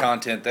episode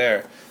content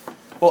there.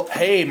 Well,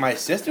 hey, my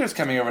sister's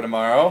coming over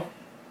tomorrow.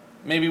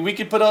 Maybe we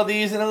could put all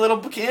these in a little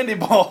candy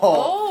bowl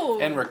Oh.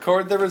 and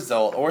record the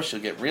result, or she'll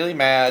get really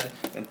mad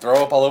and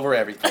throw up all over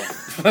everything.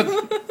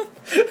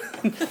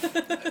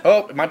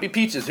 Oh, it might be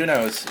peaches. Who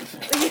knows?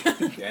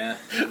 Yeah,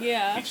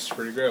 Yeah. peach is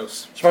pretty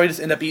gross. She'll probably just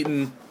end up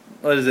eating,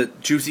 what is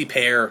it, juicy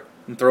pear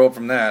and throw up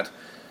from that.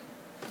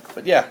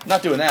 But yeah,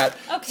 not doing that.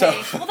 Okay.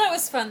 So, Well, that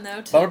was fun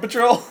though. Bummer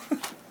Patrol,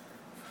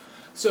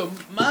 So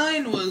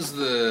mine was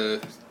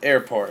the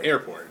airport.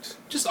 airport.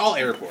 Just all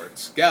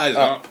airports. Guys,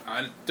 Oh.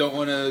 I don't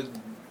want to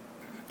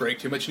break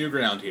too much new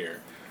ground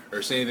here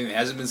or say anything that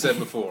hasn't been said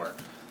before.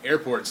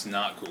 Airport's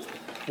not cool.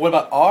 What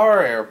about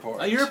our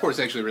airport? Your airport's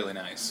actually really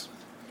nice.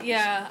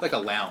 Yeah. Like a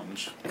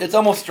lounge. It's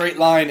almost straight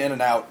line in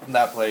and out from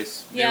that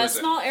place. Yeah. was a-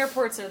 Small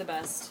airports are the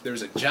best.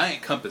 There's a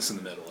giant compass in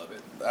the middle of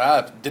it.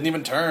 Didn't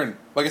even turn.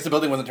 Well, I guess the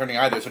building wasn't turning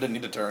either, so it didn't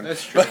need to turn.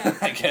 That's true.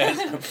 But I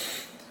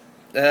guess.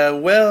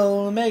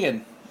 Well,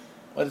 Megan,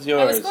 what is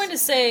yours? I was going to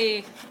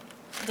say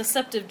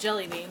deceptive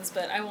jelly beans,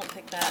 but I won't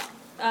pick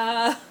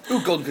that.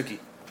 Ooh, golden cookie.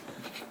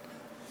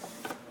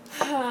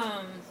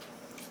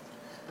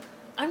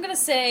 I'm gonna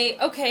say,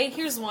 okay,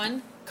 here's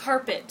one.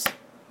 Carpet.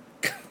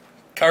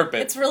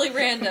 Carpet. It's really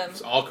random.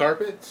 It's all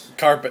carpet.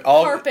 Carpet.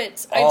 All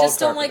Carpet. I all just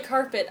don't carpet. like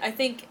carpet. I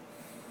think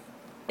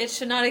it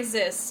should not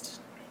exist.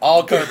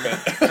 All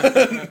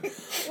carpet.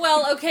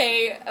 Well,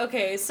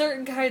 okay,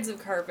 certain kinds of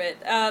carpet.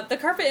 The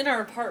carpet in our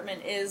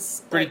apartment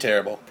is Pretty like,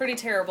 terrible. Pretty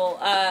terrible.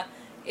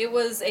 It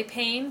was a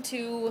pain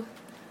to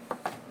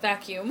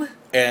vacuum.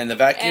 And the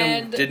vacuum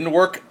And- didn't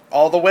work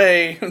all the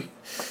way.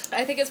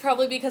 I think it's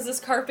probably because this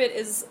carpet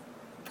is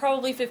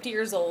probably 50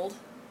 years old,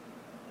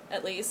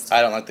 at least.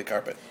 I don't like the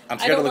carpet. I'm I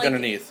scared to don't look like-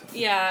 underneath.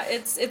 Yeah,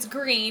 it's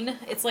green.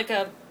 It's like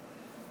a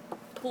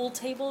pool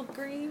table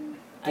green.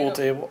 I Pool don't-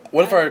 table.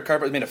 What if our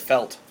carpet was made of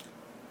felt?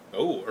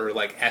 Oh, or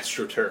like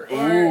AstroTurf.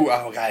 Or- Ooh,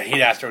 oh god, I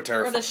hate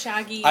AstroTurf. Or the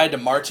shaggy. I had to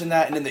march in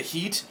that, and in the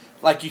heat,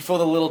 like you feel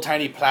the little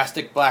tiny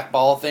plastic black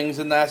ball things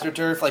in the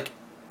AstroTurf, like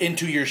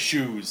into your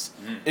shoes.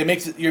 It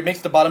makes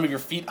the bottom of your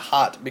feet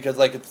hot because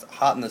like it's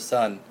hot in the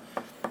sun.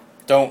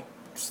 Don't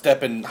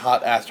step in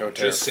hot AstroTurf.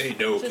 Just say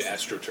no to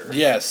Just- AstroTurf.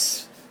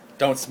 Yes.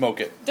 Don't smoke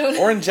it. Don't-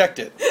 Or inject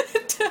it.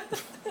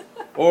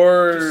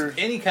 Or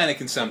Any kind of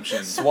consumption.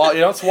 you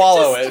don't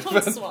swallow Just it.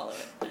 Don't swallow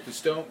it.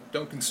 Just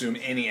don't consume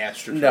any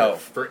AstroTurf No.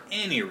 for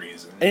any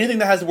reason. Anything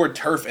that has the word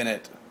turf in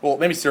it. Well,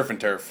 maybe surf and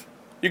turf.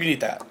 You can eat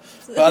that.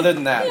 But other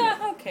than that,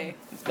 Yeah, okay.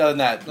 other than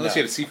that, Unless no.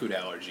 you have a seafood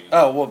allergy.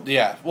 Oh well,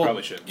 yeah. Well,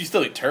 Probably should. You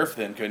still eat turf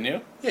then, couldn't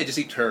you? Yeah, just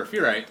eat turf.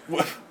 You're right.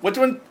 Which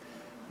one?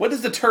 What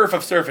is the turf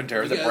of surf and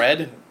turf? Is it Yeah.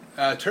 bread?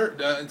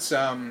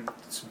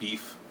 It's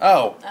beef.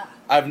 Oh, Ah.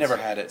 I've never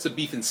had it. It's a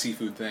beef and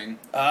seafood thing.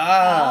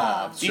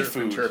 Beef Surf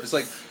and food. turf.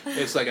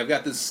 It's like I've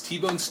got this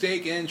T-bone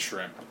steak and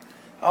shrimp.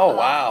 Oh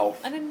wow.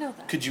 I didn't know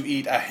that. Could you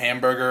eat a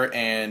hamburger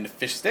and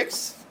fish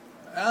sticks?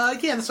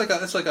 Yeah, that's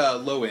like a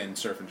low end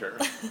surf and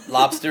turf.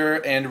 Lobster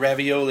and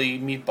ravioli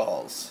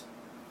meatballs.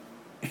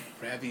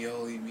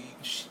 Ravioli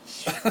meat.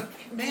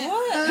 Man,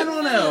 I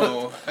don't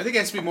know. I think it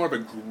has to be more of a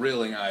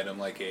grilling item,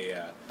 like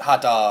a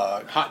Hot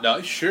dog. hot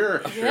dog.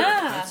 Sure. Yeah.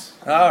 That's-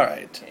 All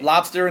right.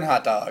 Lobster and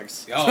hot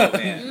dogs. Oh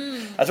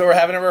man, That's what we're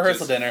having at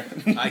rehearsal Just-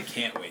 dinner. I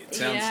can't wait. It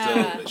sounds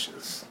Yeah.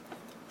 delicious.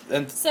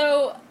 And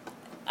So,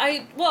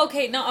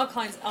 not all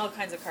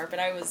kinds of carpet.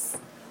 I was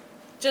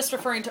just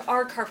referring to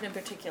our carpet in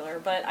particular,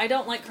 but I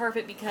don't like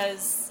carpet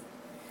because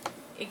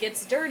it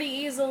gets dirty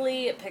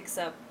easily. It picks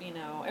up,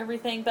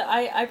 everything. But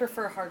I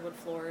prefer hardwood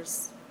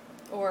floors,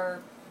 or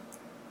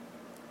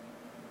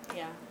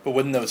yeah, but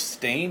wouldn't those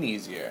stain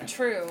easier?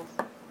 true.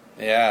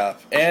 Yeah.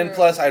 And True.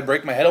 plus, I'd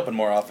break my head open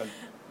more often.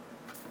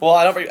 Well,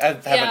 I haven't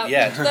Yeah,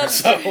 yet. that's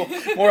So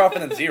true. more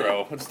often than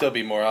zero would still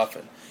be more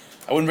often.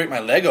 I wouldn't break my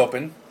leg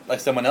open like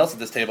someone else at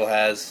this table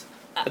has.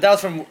 But that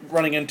was from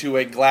running into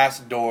a glass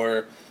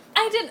door.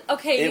 I didn't.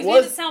 Okay, It you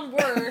was- made it sound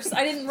worse.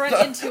 I didn't run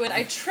into it.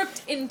 I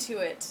tripped into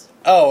it.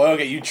 Oh,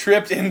 okay. You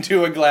tripped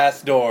into a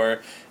glass door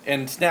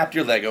and snapped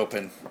your leg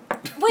open.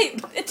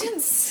 Wait, it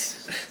didn't.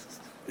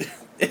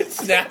 It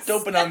snapped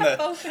open on Snap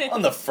the open.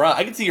 on the front.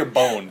 I could see your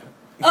bone.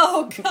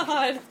 Oh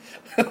God.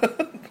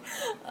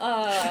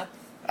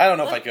 I don't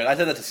know if I could. I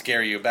said that to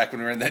scare you back when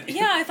we were in that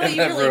Yeah, I thought in you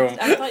that really. room.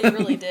 I thought you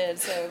really did.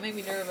 So it made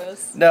me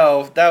nervous.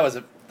 No, that was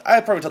a.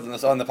 I probably told them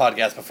this on the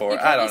podcast before. You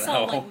I probably don't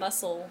saw know. like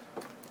muscle.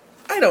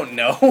 I don't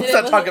know. Let's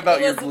not was- talk about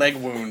it your was- leg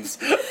wounds.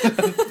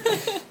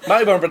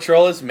 My Bummer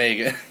Patrol is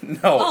Megan. No.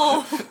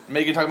 Oh.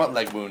 Megan talking about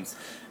leg wounds.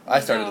 I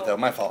started No. it though.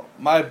 My fault.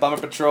 My Bummer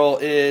Patrol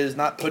is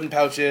not pudding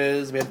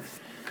pouches.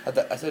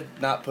 I said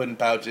not pudding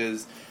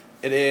pouches.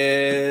 It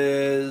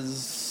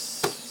is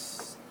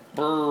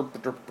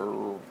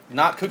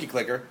not cookie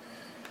clicker.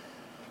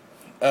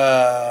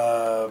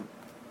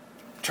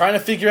 Trying to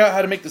figure out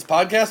how to make this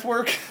podcast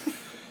work.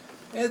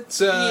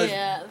 It's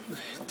Yeah.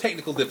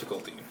 technical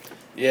difficulty.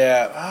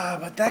 Yeah,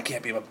 but that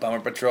can't be a Bummer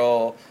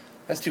Patrol.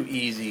 That's too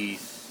easy.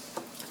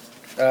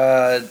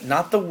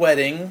 Not the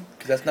wedding,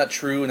 because that's not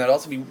true, and that'd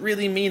also be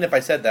really mean if I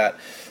said that.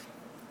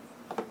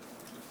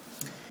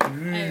 I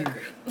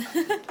agree.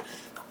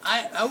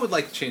 I would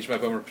like to change my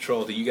Bummer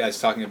Patrol to you guys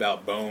talking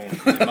about bone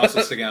and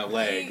muscle sticking out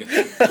leg.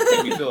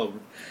 Made me feel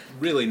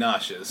really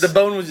nauseous. The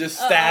bone was just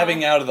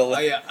stabbing out of the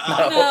leg.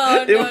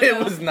 No, It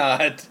no. was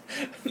not.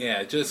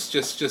 Yeah,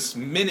 just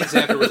minutes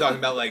after we're talking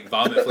about like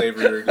vomit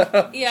flavored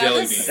Yeah,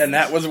 jelly this- beans. And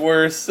that was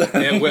worse.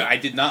 And I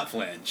did not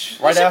flinch.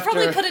 Right We should after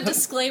probably put a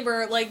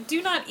disclaimer, like,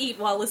 do not eat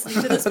while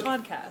listening to this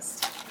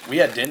podcast. we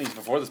had Denny's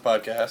before this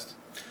podcast.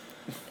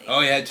 Oh,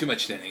 yeah, I had too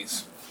much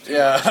Denny's.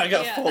 Yeah, I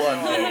got Yeah. full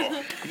on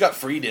Denny's. You got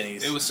free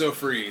Denny's. It was so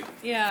free.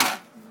 Yeah.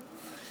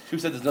 Who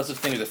said there's no such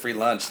thing as a free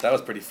lunch? That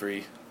was pretty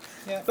free.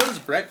 Yeah, but it was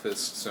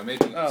breakfast, so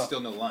maybe Oh. still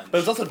no lunch. But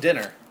it was also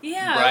dinner.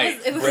 Yeah. Right.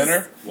 It was,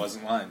 Dinner?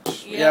 Wasn't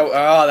lunch. Yeah.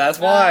 Oh, that's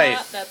why.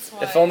 That's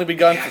why. If only we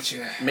gone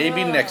Gotcha.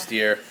 maybe Oh. next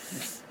year.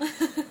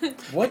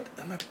 What?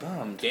 Am I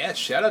bummed? Yeah,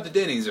 shout out to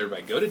Denny's,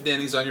 everybody. Go to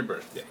Denny's on your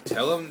birthday.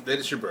 Tell them that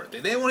it's your birthday.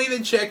 They won't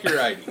even check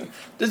your ID.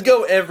 Just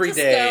go every Just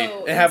day go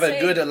and and have a say-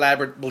 good,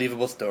 elaborate,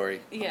 believable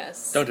story.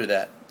 Yes. Don't do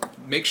that.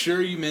 Make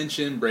sure you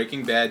mention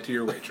Breaking Bad to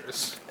your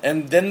waitress.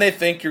 And then they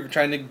think you're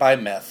trying to buy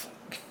meth.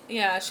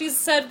 Yeah, she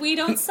said we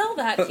don't sell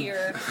that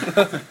here.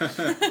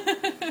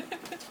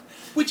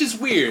 Which is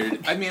weird.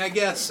 I mean, I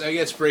guess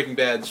Breaking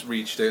Bad's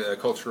reached a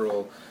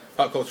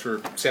pop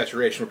culture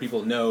saturation where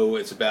people know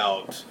it's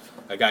about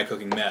a guy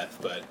cooking meth,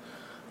 but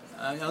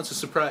it's a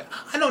surprise.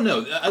 I don't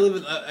know.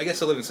 I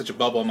guess I live in such a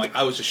bubble. I'm like,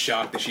 I was just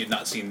shocked that she had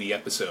not seen the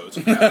episodes.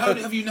 How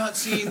have you not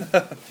seen?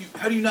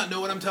 How do you not know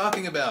what I'm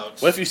talking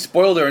about? What if you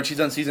spoiled her and she's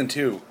on season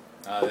 2?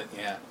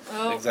 Yeah.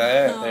 Oh.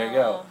 Exactly. There you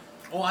go.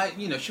 Well,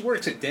 she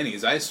works at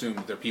Denny's. I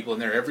assume there are people in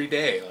there every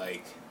day.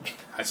 Like,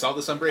 I saw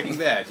this on Breaking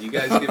Bad. You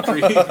guys get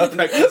free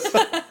breakfast?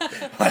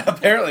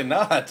 Apparently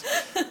not.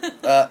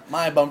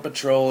 My bump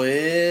patrol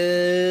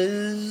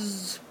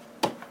is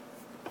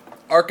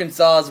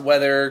Arkansas's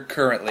weather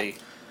currently.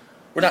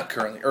 We're not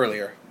currently.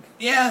 Earlier.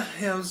 Yeah,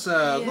 it was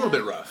a little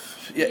bit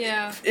rough.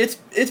 Yeah.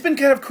 It's been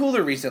kind of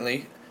cooler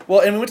recently. Well,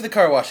 and we went to the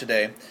car wash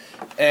today,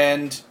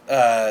 and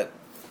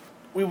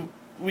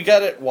we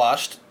got it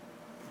washed,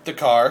 the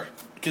car,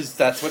 because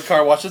that's what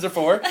car washes are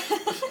for.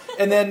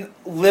 And then,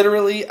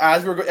 literally,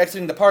 as we were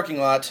exiting the parking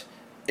lot,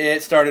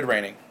 it started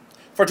raining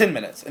for 10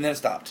 minutes, and then it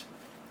stopped.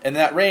 And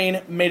that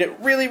rain made it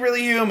really,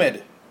 really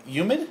humid.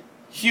 Humid.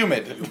 You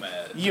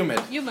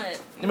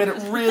might. It made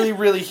it really,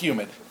 really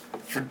humid.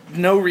 For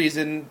no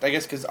reason, I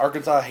guess because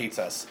Arkansas hates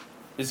us.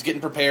 Is getting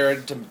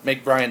prepared to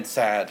make Brian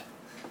sad.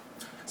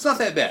 It's not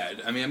that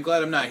bad. I mean, I'm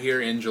glad I'm not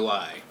here in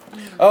July.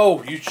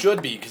 Oh, you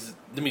should be, because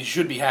you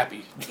should be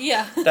happy.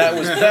 Yeah. That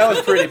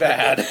was pretty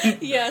bad.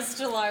 Yes,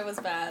 July was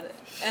bad,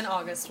 and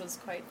August was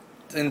quite.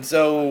 And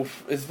so,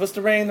 is it supposed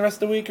to rain the rest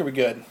of the week? Or are we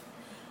good?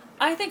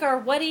 I think our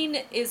wedding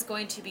is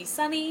going to be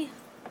sunny,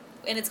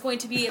 and it's going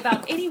to be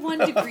about 81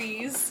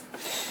 degrees.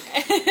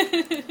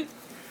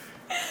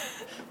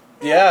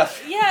 Yeah.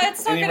 Yeah,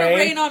 it's not Any going to rain?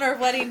 rain on our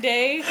wedding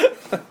day.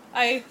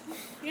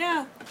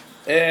 Yeah.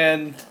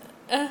 And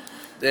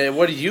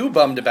what are you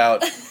bummed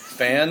about,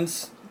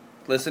 fans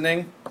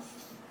listening?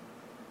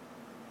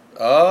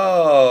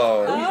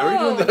 Oh. Are we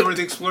doing the Dora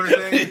the Explorer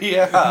thing?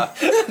 Yeah.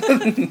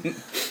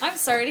 I'm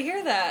sorry to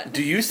hear that.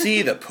 Do you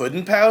see the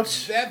pudding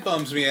pouch? That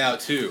bums me out,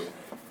 too.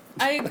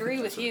 I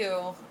agree with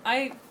you.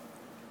 How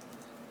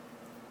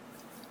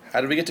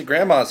did we get to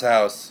Grandma's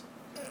house?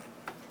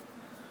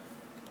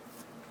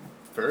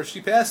 First,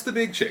 you pass the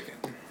big chicken.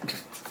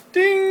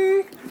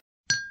 Ding!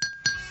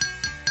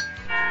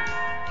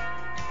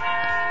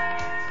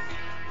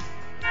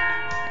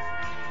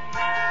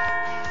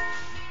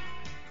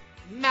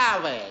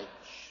 Knowledge.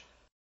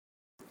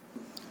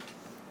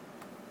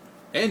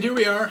 And here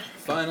we are.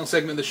 Final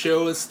segment of the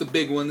show. It's the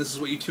big one. This is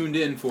what you tuned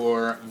in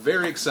for.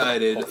 Very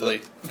excited. Hopefully.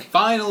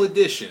 Final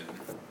edition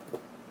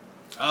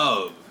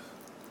of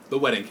The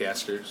Wedding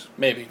Casters.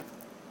 Maybe.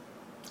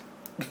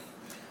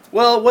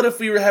 Well, what if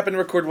we happened to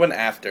record one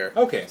after?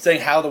 Okay.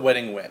 Saying how the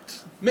wedding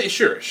went.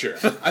 Sure.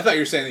 I thought you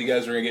were saying that you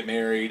guys were going to get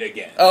married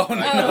again. Oh,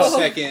 Like no. a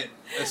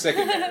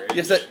second marriage.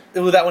 Yes,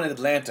 that one in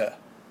Atlanta.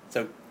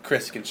 So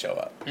Chris can show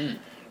up.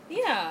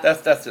 Yeah.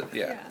 That's it,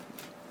 yeah.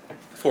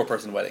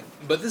 4-person wedding.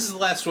 But this is the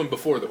last one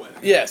before the wedding.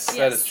 Yes, Yes,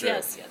 that is true.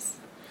 Yes.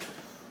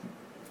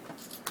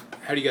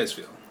 How do you guys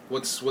feel?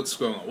 What's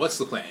going on? What's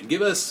the plan?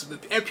 Give us...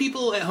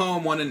 People at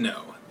home want to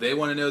know. They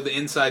want to know the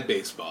inside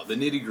baseball, the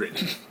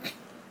nitty-gritty.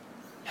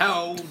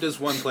 How does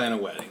one plan a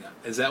wedding?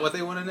 Is that what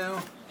they want to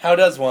know? How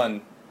does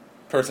one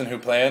person who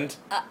planned?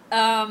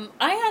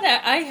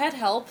 I had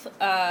help.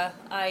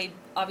 I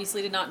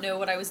obviously did not know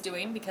what I was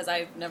doing because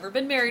I've never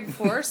been married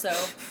before, so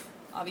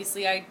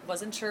obviously I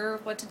wasn't sure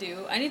what to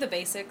do. I knew the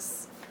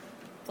basics: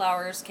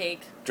 flowers,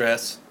 cake,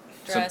 Dress.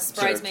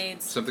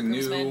 bridesmaids, Something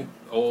groomsmen, new,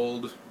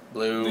 old,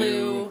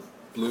 Blue.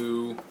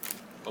 blue,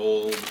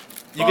 old,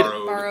 You get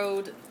borrowed.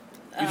 borrowed.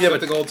 You can have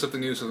Something old, something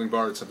new, something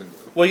borrowed, something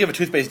blue. Well, you have a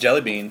toothpaste jelly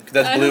bean, 'cause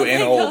that's I blue don't and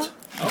think old.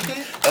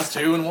 Okay. That's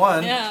 2 in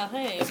 1. Yeah,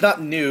 hey. It's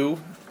not new.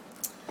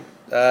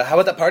 How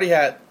about that party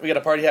hat? We got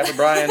a party hat for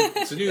Brian.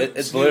 It's a new,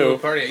 It's a new blue.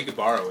 party. You could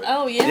borrow it.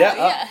 Oh yeah, Yeah,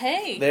 yeah.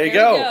 Hey, there you we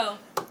go.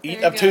 There Eat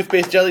you a go.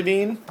 toothpaste jelly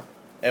bean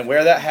and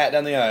wear that hat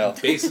down the aisle.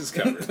 Bases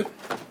covered.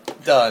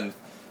 Done.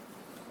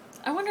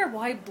 I wonder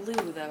why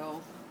blue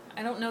though.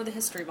 I don't know the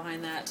history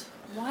behind that.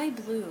 Why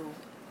blue?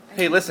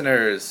 Hey,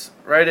 listeners,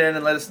 write in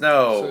and let us So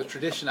know. a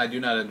tradition I do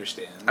not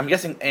understand. I'm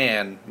guessing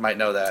Anne might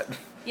know that.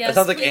 Yes, that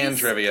sounds like please, Anne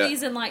trivia.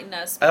 Please enlighten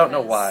us. I don't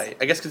know because- why.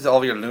 I guess because all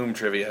of your loom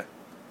trivia.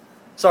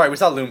 Sorry, we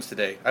saw looms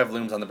today. I have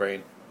looms on the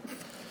brain.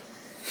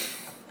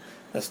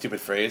 That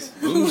stupid phrase.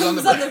 Looms on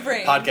the Looms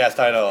brain. Podcast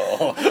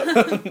title.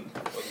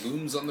 What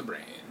looms on the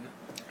brain?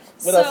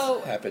 What So,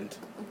 else happened?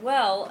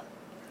 well,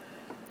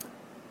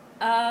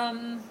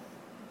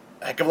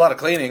 Heck of a lot of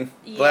cleaning.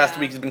 Yeah. Last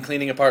week has been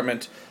cleaning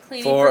apartment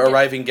Cleaning for for-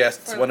 arriving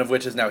guests, for- one of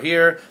which is now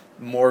here,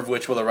 more of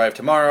which will arrive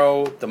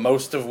tomorrow, the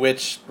most of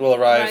which will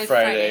arrive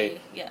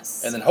Friday.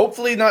 Yes. And then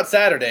hopefully not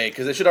Saturday,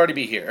 because it should already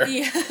be here.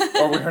 yeah.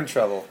 Or we're in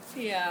trouble.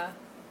 Yeah.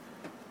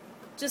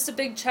 Just a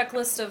big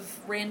checklist of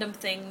random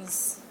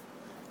things.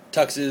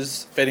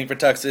 Tuxes, fitting for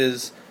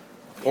tuxes,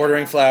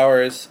 ordering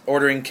flowers,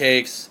 ordering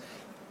cakes,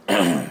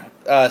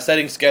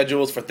 setting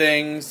schedules for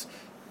things,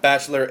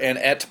 bachelor and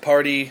et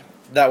party.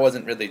 That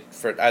wasn't really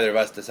for either of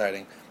us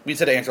deciding. We just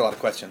had to answer a lot of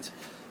questions.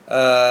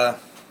 Yeah.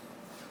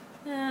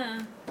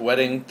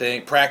 Wedding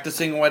thing,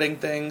 practicing wedding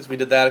things. We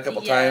did that a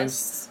couple times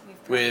Yes,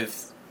 we've with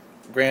practiced.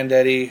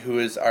 Granddaddy, who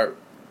is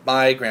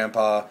my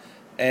grandpa,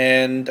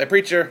 and a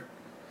preacher.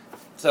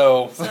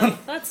 So, So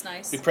that's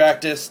nice. we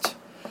practiced.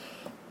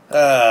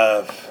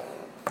 I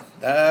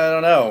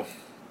don't know.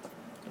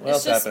 What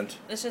else happened?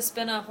 It's just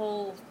been a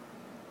whole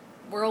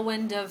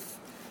whirlwind of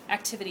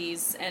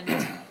activities,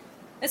 and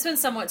it's been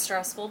somewhat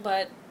stressful,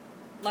 but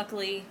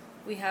luckily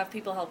we have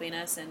people helping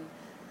us, and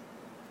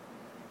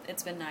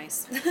it's been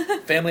nice.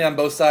 Family on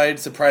both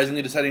sides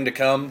surprisingly deciding to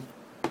come.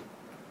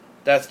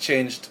 That's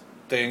changed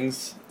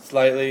things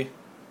slightly.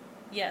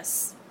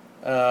 Yes.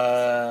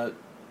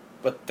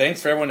 But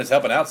thanks for everyone that's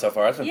helping out so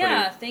far. That's been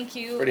Yeah, thank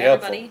you, pretty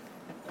everybody.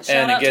 Shout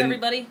And out again- to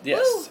everybody.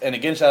 Yes. Woo! And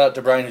again, shout out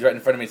to Brian who's right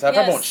in front of me. So I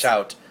probably Yes. won't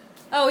shout.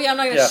 Oh, yeah, I'm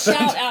not going Yeah. to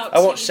shout out. I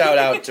won't to- shout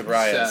out to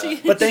Brian.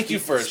 But thank you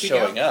for Speak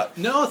showing out. up.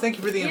 No, thank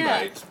you for the Yeah.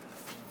 invite.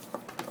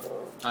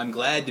 I'm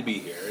glad to be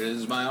here. It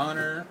is my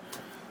honor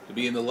to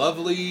be in the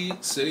lovely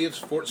city of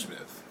Fort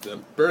Smith, the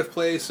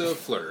birthplace of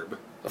Flurb.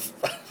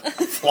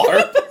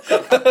 Flarp?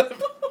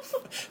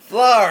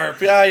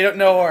 Flarp. Yeah, you don't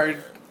know our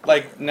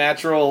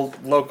natural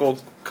local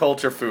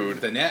culture food.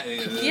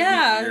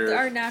 Yeah,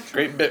 our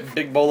natural. Great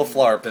big bowl of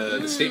flarp.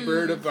 The state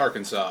bird of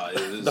Arkansas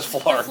is The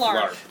flarp.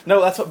 Flarp.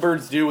 No, that's what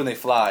birds do when they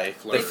fly.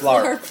 They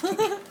Flarp.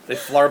 flarp. They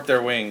flarp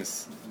their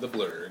wings. The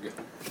blurg.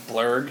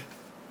 Blurg.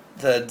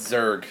 The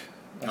zerg.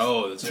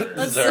 Oh, the zerg.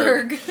 Let's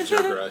Zerg. zerg.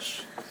 Zerg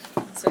rush.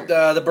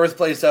 Zerg. The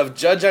birthplace of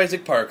Judge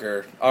Isaac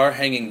Parker, our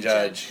hanging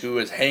judge, who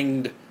was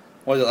hanged,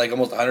 what was it,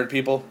 almost 100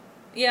 people?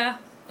 Yeah.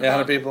 Yeah,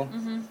 100 people.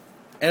 Mm-hmm.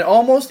 And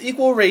almost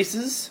equal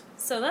races.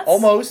 So that's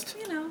Almost.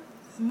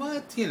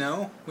 But,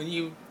 when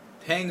you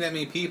hang that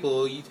many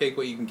people, you take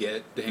what you can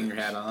get to hang your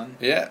hat on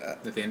Yeah.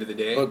 at the end of the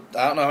day. Well,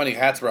 I don't know how many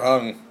hats were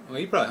hung. Well,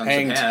 you probably hung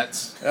hanged. some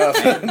hats.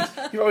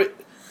 You probably,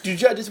 do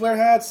judges wear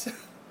hats?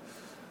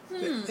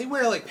 They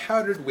wear,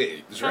 powdered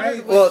wigs, Powdered right?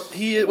 wigs. Well,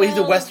 he's a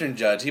Well- Western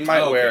judge. He might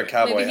Okay. wear a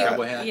cowboy Maybe hat.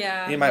 Cowboy hat.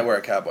 Yeah. He might wear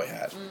a cowboy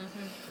hat.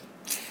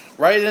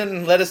 Write in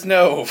and let us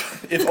know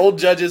if old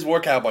judges wore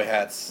cowboy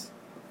hats.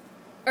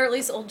 Or at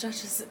least old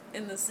judges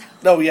in the South.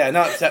 No, yeah,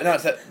 not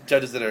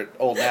judges that are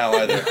old now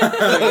either.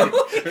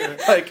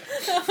 Like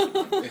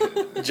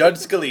Judge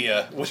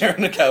Scalia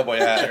wearing a cowboy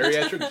hat.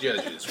 Geriatric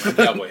judges with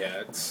cowboy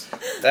hats.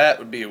 That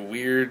would be a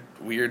weird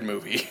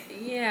movie.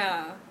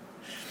 Yeah.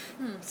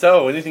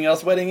 So, anything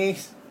else wedding-y?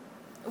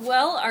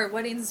 Well, our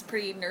wedding's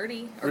pretty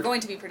nerdy. Or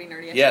going to be pretty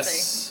nerdy, I should say.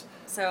 Yes.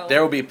 So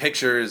There will be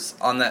pictures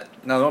on that.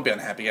 No, they won't be on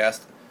Happy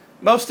Cast.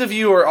 Most of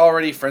you are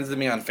already friends with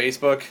me on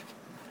Facebook.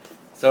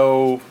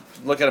 So,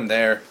 look at them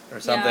there or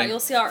something. yeah, you'll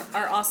see our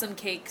awesome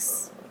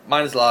cakes.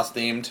 Mine is Lost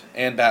themed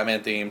and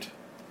Batman themed.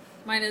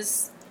 Mine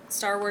is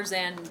Star Wars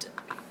and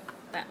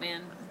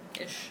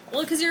Batman-ish.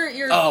 Well, because you're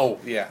Oh,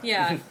 yeah.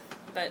 yeah,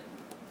 but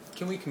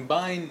Can we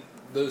combine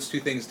those two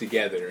things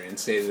together and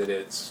say that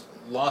it's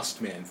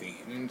Lost Man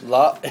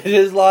themed? It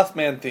is Lost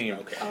Man themed.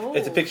 Okay. oh,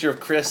 It's a picture of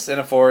Chris in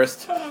a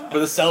forest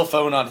with a cell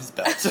phone on his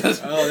belt.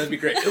 Oh, that'd be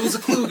great. It was a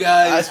clue,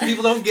 guys.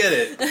 People don't get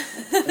it.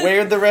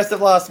 Where'd the rest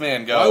of Lost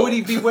Man go? Why would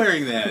he be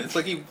wearing that? It's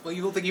like you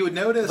don't think he would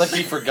notice? Like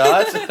he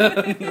forgot?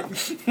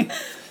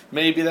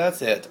 Maybe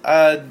that's it.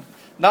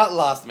 Not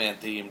Lost Man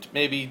themed.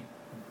 Maybe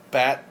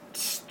Bat.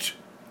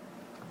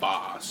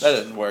 Boss. That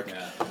doesn't work.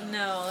 Yeah.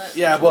 no.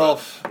 Yeah,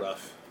 well,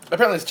 Rough.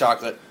 apparently it's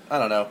chocolate. I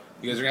don't know.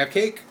 You guys are gonna have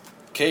cake.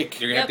 Cake.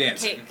 You're gonna have Yep,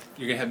 dancing. cake.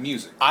 You're gonna have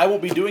music. I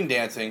won't be doing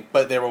dancing,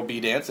 but there will be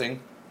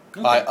dancing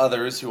by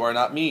others who are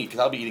not me, because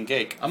I'll be eating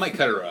cake. I might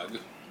cut a rug.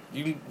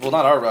 Well,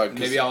 not our rug. 'cause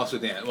Maybe I'll also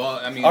dance. Well,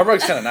 I mean, our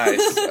rug's kind of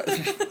nice.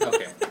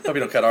 Okay. Hope you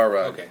don't cut our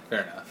rug. Okay.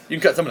 Fair enough. You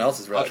can cut someone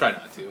else's rug. I'll try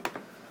not to.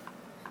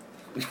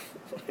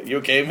 You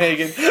okay,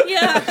 Megan?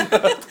 Yeah.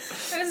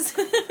 I was-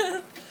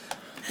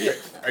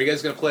 Are you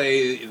guys gonna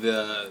play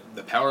the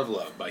Power of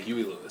Love by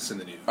Huey Lewis in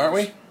the news. Aren't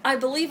we? I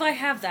believe I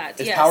have that.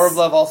 Is yes. Power of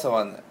Love also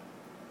on there?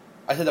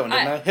 I said that one,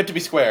 didn't I? Hip to be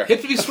square.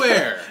 Hip to be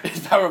square. Is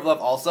Power of Love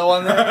also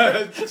on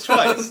there?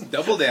 Twice.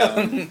 Double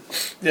down.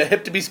 Yeah,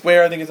 Hip to be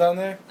square, I think is on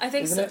there. I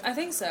think Isn't so. it? I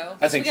think so.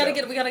 I think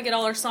we gotta get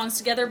all our songs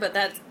together, but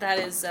that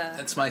is.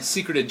 That's my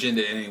secret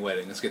agenda at any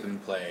wedding. Let's get them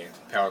to play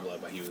Power of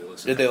Love by Huey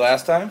Lewis. Did they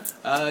last time?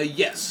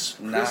 Yes.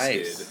 Chris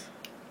Nice. did.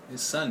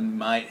 His son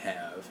might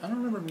have. I don't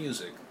remember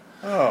music.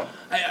 Oh,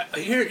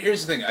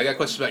 Here's the thing. I got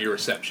questions about your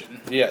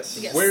reception. yes.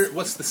 Yes.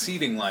 What's the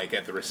seating like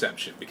at the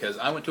reception? Because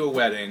I went to a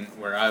wedding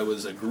where I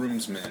was a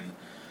groomsman,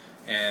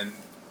 and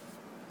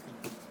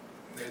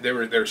there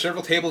were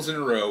several tables in a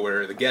row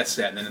where the guests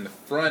sat, and then in the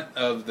front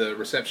of the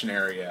reception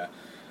area,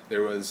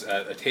 there was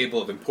a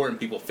table of important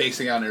people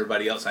facing out on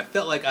everybody else. I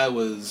felt like I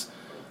was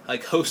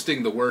like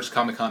hosting the worst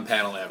Comic-Con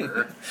panel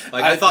ever.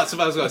 Like I thought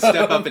somebody was going to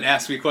step up and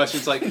ask me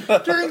questions like,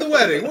 during the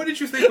wedding, what did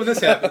you think when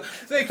this happened?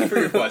 Thank you for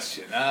your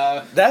question.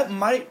 That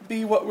might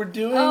be what we're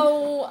doing.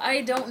 Oh,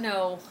 I don't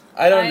know.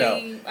 I don't know.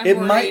 I'm It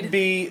worried. might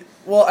be,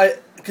 well,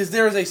 because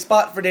there is a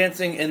spot for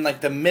dancing in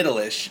like the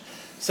middle-ish,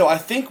 so I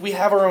think we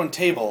have our own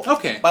table.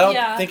 Okay. But I don't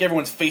Yeah. think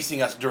everyone's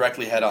facing us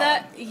directly head on.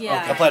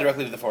 Yeah. Apply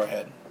directly to the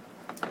forehead.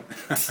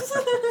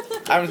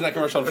 I haven't seen that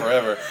commercial in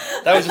forever.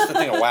 That was just a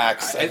thing of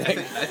wax, I think.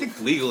 I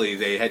think legally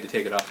they had to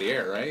take it off the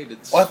air, right?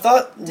 It's, Well, I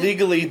thought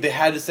legally they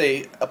had to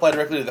say apply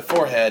directly to the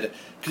forehead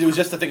because it was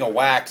just a thing of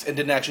wax and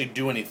didn't actually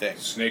do anything.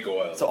 snake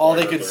oil. So all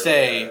they could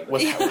say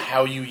was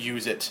how you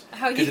use it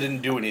How because you- it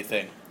didn't do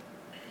anything.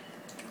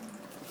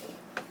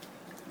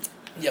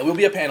 Yeah, we'll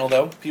be a panel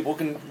though. People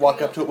can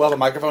walk up to it. We'll have a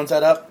microphone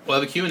set up. We'll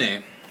have a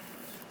Q&A.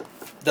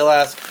 They'll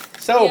ask,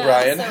 "So Yeah,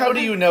 Brian, so- how do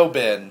you know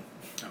Ben?"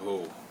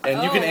 Oh,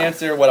 And you can Oh.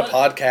 answer what a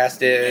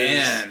podcast is.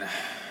 man.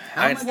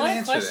 How am I going to What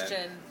answer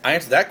question? I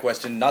answered that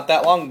question not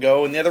that long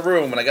ago in the other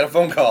room when I got a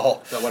phone call.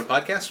 that? Is that what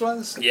a podcast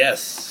was?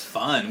 Yes.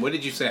 Fun. What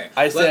did you say?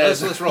 I said-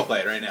 Let's role play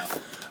it right now.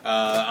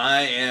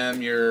 I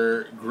am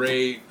your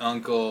great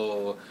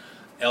uncle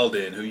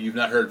Eldon, who you've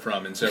not heard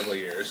from in several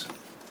years.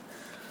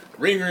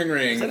 Ring, ring,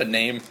 Is that a ring.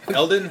 name?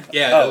 Eldon?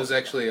 Yeah, Oh. that was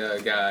actually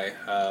a guy,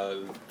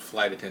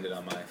 flight attendant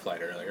on my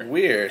flight earlier.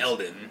 Weird.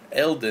 Eldon.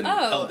 Eldon.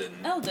 Oh, Eldon.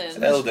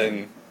 Eldon.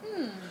 Eldon.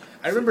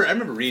 I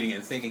remember reading it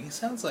and thinking he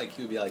sounds like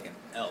he would be like an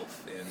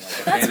elf in like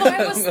a That's fantasy- what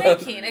I was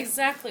thinking.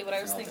 Exactly what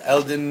I was thinking.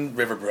 Eldon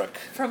Riverbrook.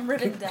 From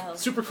Rivendell.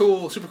 Super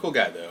cool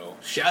guy though.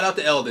 Shout out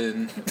to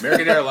Eldon,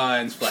 American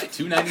Airlines flight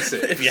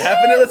 296. If you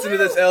happen to listen to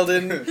this,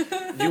 Eldon,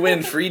 you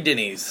win free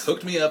Dinnies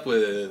Hooked me up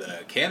with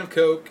a can of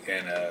Coke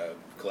and a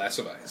glass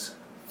of ice.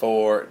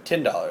 for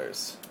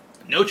 $10.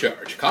 No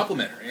charge,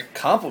 complimentary.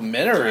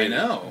 Complimentary. I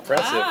know.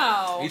 Impressive.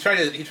 Wow. He tried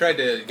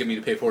to get me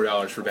to pay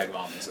 $4 for a bag of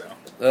almonds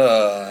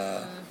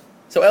though.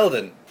 So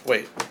Eldon,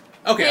 wait.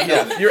 Okay, I'm Yeah,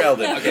 Eldon. you're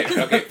Eldon.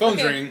 Okay. Phone's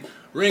Okay.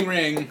 ring,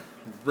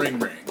 ring,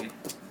 ring.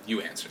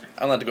 You answer.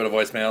 I'm allowed to go to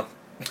voicemail.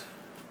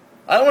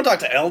 I don't want to talk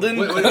to Eldon.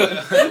 What,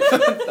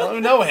 I don't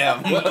even know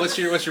him. what's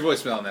your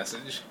voicemail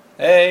message?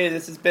 Hey,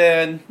 this is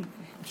Ben.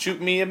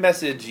 Shoot me a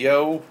message,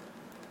 yo.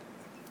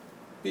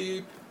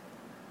 Beep.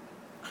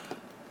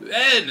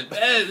 Ben,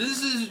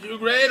 this is your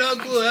great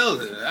uncle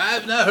Eldon.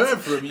 I've not heard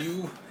from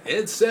you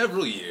in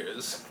several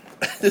years.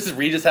 This is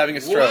Regis having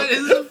a stroke. What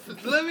is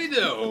it? Let me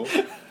know.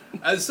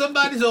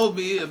 Somebody told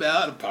me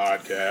about a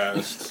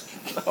podcast.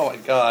 Oh my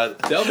god.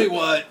 Tell me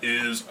what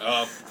is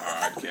a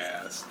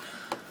podcast.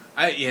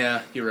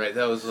 Yeah, you're right.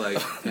 That was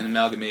like an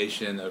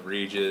amalgamation of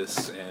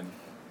Regis and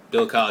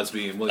Bill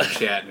Cosby and William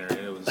Shatner, and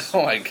it was.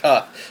 Oh my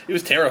god. It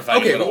was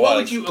terrifying. Okay, what but it what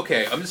was. would you?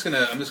 Okay, I'm just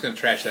gonna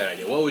trash that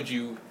idea. What would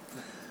you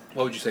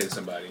say to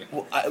somebody?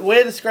 Well, the way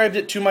I described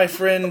it to my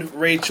friend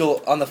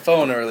Rachel on the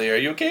phone earlier. Are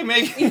you okay,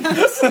 Meg?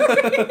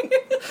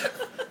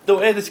 The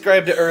way I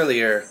described it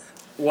earlier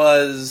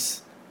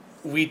was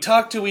we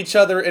talk to each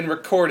other and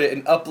record it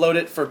and upload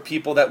it for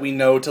people that we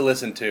know to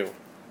listen to.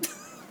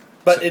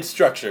 But it's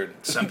structured.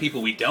 Some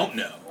people we don't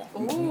know.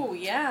 Ooh,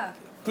 yeah.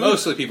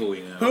 Mostly people we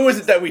know. Who is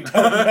it that we don't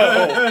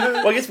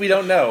know? Well, I guess we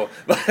don't know.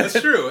 That's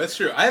true. That's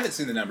true. I haven't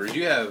seen the numbers.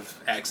 You have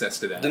access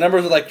to that. The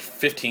numbers are like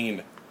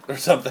 15 or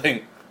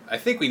something. I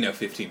think we know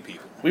 15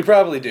 people. We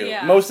probably do.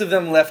 Yeah. Most of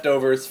them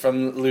leftovers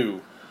from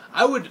Lou.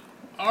 I would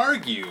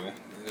argue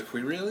if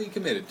we really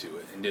committed to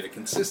it and did a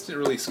consistent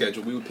release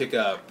schedule, we would pick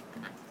up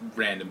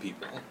random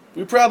people.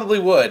 We probably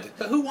would.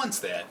 But who wants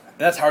that?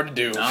 That's hard to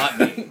do. Not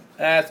me.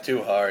 That's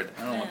too hard.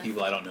 I don't want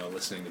people I don't know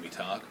listening to me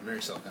talk. I'm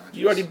very self-conscious.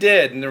 You already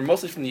did, and they're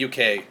mostly from the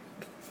UK.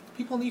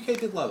 People in the UK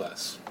did love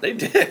us. They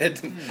did.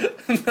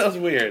 That was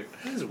weird.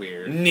 That is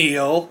weird.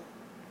 Neil.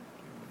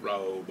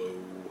 Robo?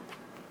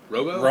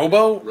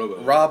 Robo?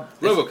 Rob.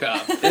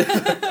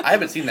 RoboCop. I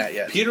haven't seen that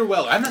yet. Peter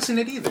Weller. I've not seen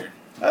it either.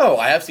 Oh,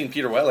 I have seen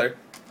Peter Weller.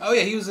 Oh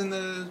yeah, he was in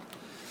the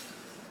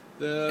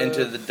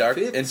Into the Dark-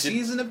 fifth into-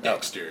 season of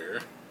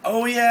Dexter.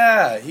 Oh,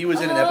 yeah. He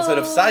was in an episode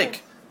of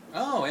Psych.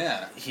 Oh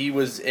yeah. He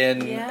was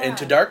in Yeah.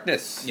 Into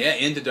Darkness. Yeah,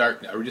 Into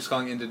Darkness. Are we just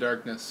calling it Into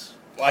Darkness?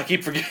 Well, I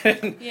keep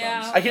forgetting.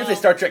 Yeah. I can't say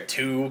Star Trek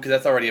 2 because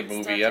that's already a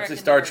movie. I have to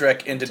say Star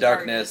Trek Into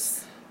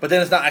Darkness. But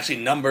then it's not actually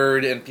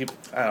numbered and people.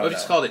 I What don't if know.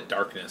 just called it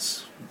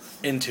Darkness?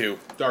 Into.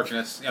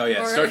 Darkness. Oh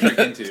yeah, Or- Star Trek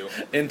Into.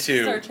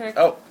 Into. Star Trek.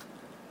 Oh.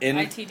 In.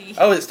 ITD.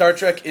 Oh, it's Star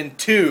Trek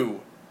Into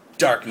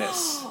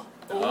Darkness.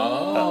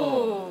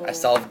 Oh. I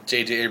solved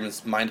J.J.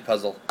 Abrams' mind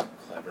puzzle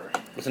Clever.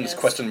 within his Yes.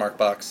 question mark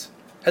box.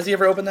 Has he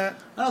ever opened that?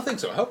 I don't think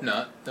so. I hope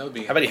not. That would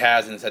be. How about he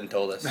has and hadn't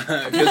told us?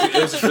 Because it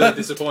was just really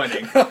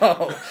disappointing.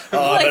 Oh,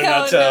 I better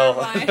not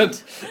tell. Never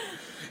mind.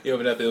 You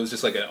opened up, it was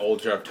just like an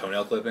old jar of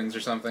toenail clippings or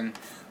something.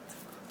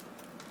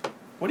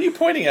 What are you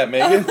pointing at,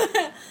 Megan?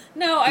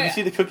 No, Did you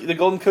see the cookie, the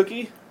golden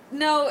cookie?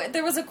 no.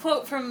 There was a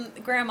quote from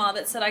Grandma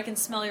that said, "I can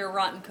smell your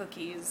rotten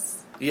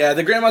cookies." Yeah,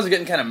 the grandmas are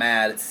getting kind of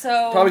mad. So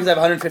Probably because I have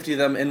 150 of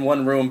them in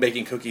one room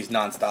baking cookies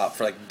nonstop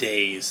for like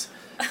days.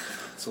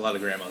 It's a lot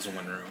of grandmas in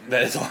one room.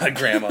 That is a lot of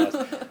grandmas.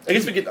 I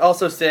guess we could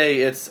also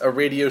say it's a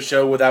radio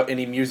show without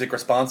any music or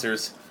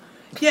sponsors.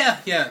 Yeah.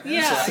 Yeah,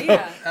 So,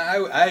 yeah.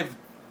 I've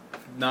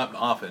not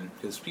often,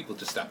 because people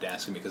just stopped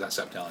asking me because I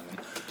stopped telling them.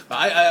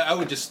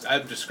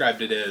 I've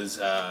described it as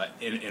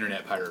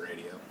internet pirate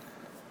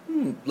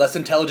radio. Less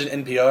intelligent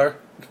NPR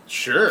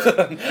Sure.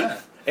 Yeah.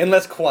 and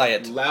less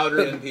quiet. Louder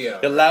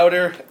NPR. The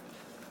louder,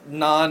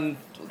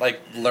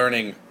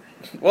 learning.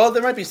 Well,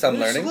 there might be some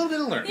There's learning. a little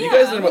bit of learning. You Yeah,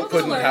 guys a know little what bit of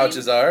pudding learning.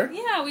 pouches are.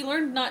 Yeah, we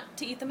learned not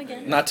to eat them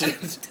again. Not to.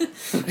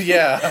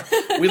 Yeah.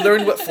 We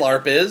learned what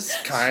flarp is.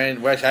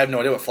 Well, actually, I have no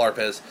idea what flarp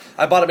is.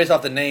 I bought it based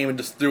off the name and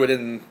just threw it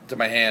into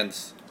my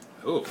hands.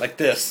 Ooh. Like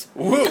this.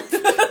 Whoop!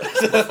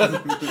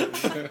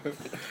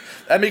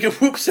 I make a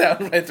whoop sound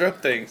when I throw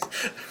things.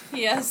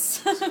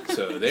 Yes.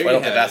 So there I you don't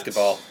have play it.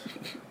 basketball.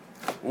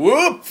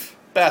 Whoop!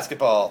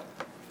 Basketball.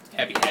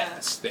 Happy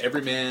Cast, the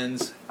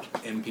Everyman's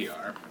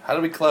NPR. How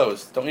do we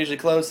close? Don't we usually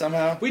close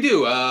somehow? We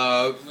do,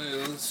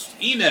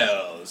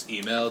 emails.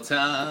 Email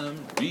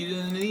time. Read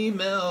an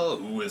email.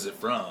 Who is it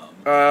from?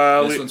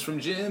 This one's from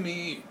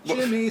Jimmy.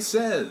 Jimmy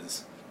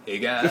says, "Hey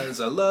guys,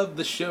 I love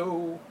the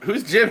show."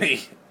 Who's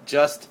Jimmy?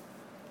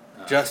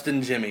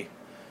 Justin Jimmy.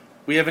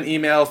 We have an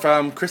email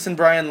from Chris and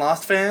Brian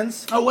Lost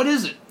fans. Oh, what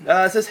is it?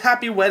 It says,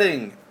 "Happy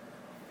wedding.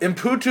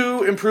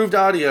 Imputu improved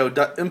audio.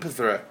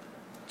 Imputhra.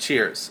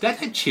 Cheers." That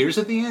had cheers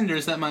at the end, or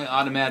is that my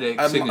automatic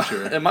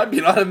signature? It might be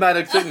an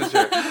automatic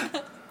signature.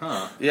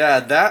 Huh. Yeah,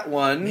 that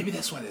one. Maybe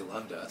that's why they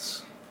loved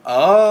us.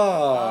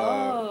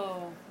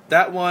 Oh.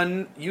 That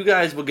one you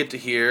guys will get to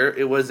hear.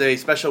 It was a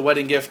special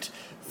wedding gift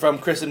from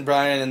Chris and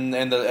Brian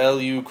and the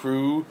LU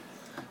crew.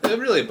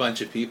 Really a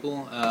bunch of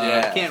people.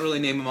 Yeah. I can't really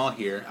name them all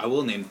here. I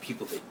will name the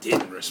people that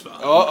didn't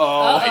respond.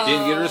 Uh-oh. I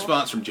didn't get a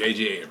response from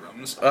J.J.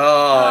 Abrams. I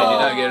Oh. did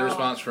not get a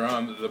response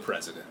from the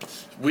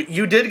president.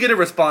 You did get a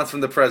response from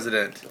the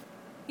president.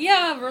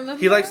 Yeah, remember?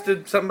 He likes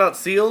to something about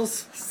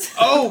seals.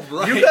 Oh,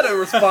 right. You got a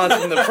response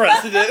from the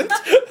president.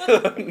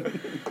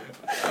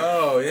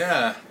 Oh,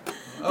 yeah.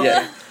 Okay.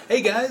 Yeah.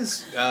 Hey,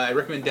 guys. I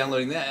recommend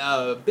downloading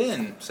that.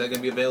 Ben, is that going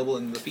to be available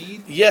in the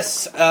feed?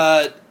 Yes.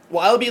 Well,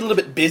 I'll be a little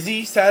bit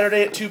busy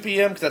Saturday at 2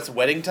 p.m. because that's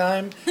wedding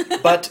time.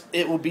 But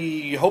it will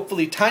be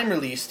hopefully time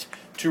released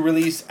to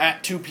release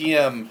at 2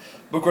 p.m.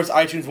 But of course,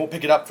 iTunes won't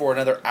pick it up for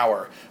another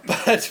hour.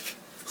 But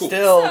Cool.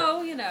 still,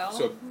 So, you know.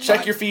 So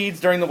check your feeds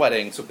during the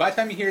wedding. So by the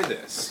time you hear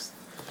this,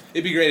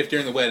 it'd be great if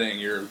during the wedding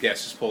your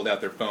guests just pulled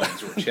out their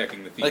phones and were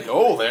checking the feed. Like,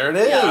 oh, there it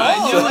is. Yeah.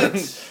 I knew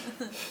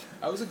it.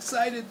 I was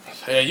excited.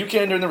 Yeah, you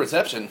can during the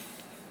reception.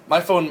 My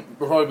phone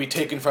will probably be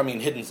taken from me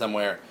and hidden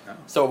somewhere, Oh.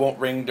 so it won't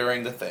ring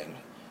during the thing.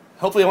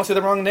 Hopefully I won't say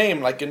the wrong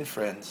name, like in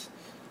Friends.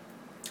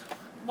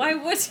 Why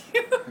would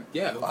you?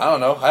 Yeah, I don't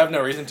know. I have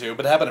no reason to,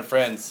 but it happened in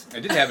Friends.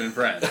 it did happen in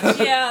Friends.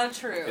 Yeah,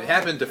 true. It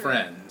happened to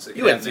Friends. It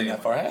You could haven't seen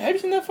happen that far. Have you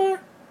seen that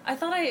far? I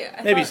thought I Maybe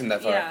thought, you've seen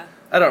that far. Yeah.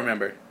 I don't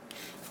remember.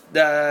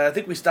 I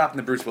think we stopped in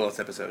the Bruce Willis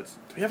episodes.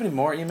 Do we have any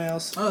more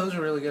emails? Oh, those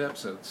are really good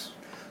episodes.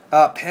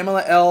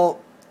 Pamela L.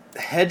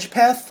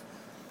 Hedgepeth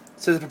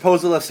says a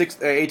proposal of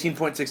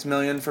 18.6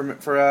 million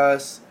for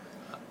us.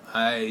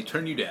 I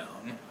turn you down.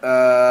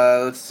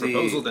 Let's see.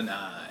 Proposal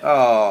denied.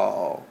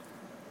 Oh.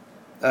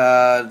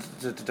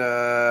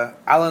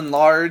 Alan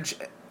Large,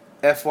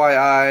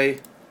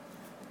 FYI.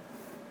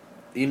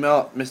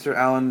 Email Mr.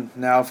 Allen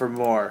now for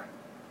more.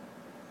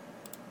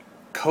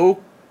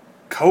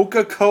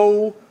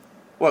 Coca-Cola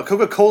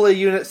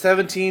Unit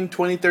 17,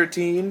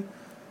 2013.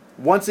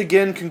 Once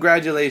again,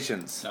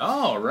 congratulations.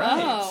 All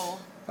right. Oh.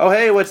 Oh,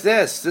 hey, what's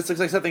this? This looks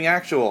like something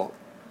actual.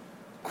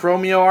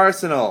 Chromio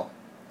Arsenal.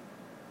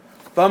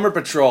 Bummer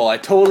Patrol. I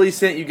totally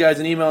sent you guys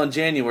an email in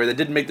January that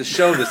didn't make the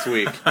show this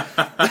week.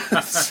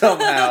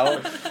 Somehow.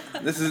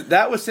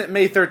 That was sent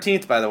May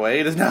 13th, by the way.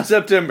 It is now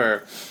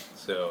September.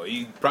 So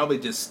you probably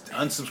just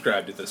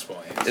unsubscribed at this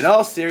point. In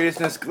all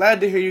seriousness,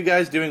 glad to hear you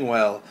guys doing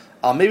well.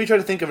 I'll maybe try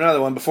to think of another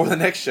one before the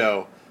next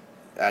show.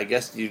 I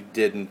guess you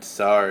didn't.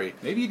 Sorry.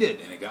 Maybe you did,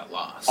 and it got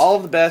lost. All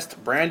of the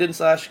best, Brandon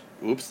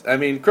 /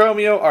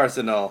 Chromio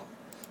Arsenal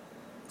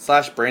 /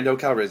 Brando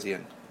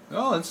Calrissian.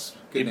 Oh, that's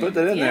good. He put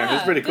that in there. Yeah,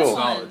 It's pretty good cool.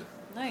 one. Solid.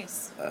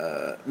 Nice.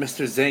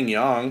 Mr. Zhang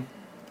Yang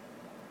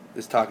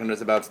is talking to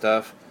us about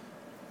stuff.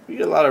 We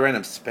get a lot of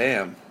random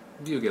spam.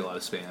 You do get a lot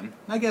of spam.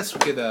 I guess we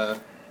could, if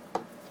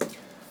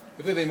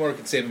anything more, we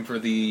could save them for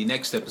the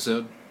next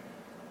episode.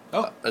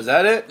 Oh, Is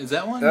that it? is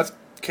that one? That's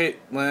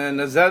Caitlin.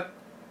 Is that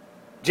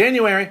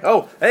January.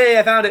 Oh, hey,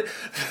 I found it.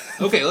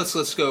 Okay,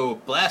 let's go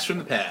blast from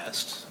the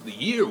past. The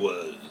year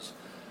was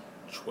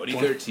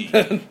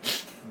 2013,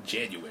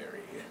 January.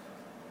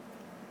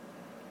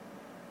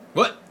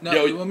 What? No,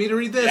 Yo, you want me to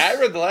read this? Yeah, I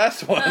read the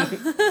last one.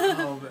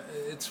 Oh, but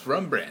it's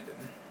from Brandon.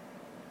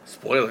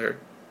 Spoiler.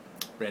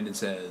 Brandon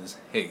says,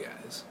 "Hey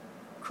guys,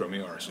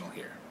 Chromio Arsenal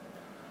here.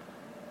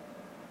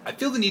 I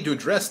feel the need to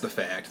address the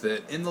fact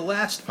that in the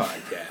last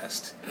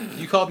podcast,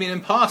 you called me an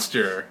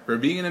imposter for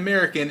being an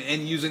American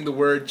and using the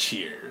word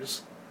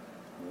cheers.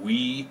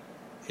 We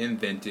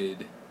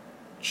invented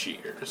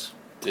cheers.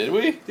 Did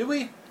we? Did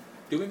we?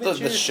 Did we invent The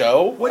cheers?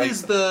 show? What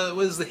is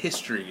the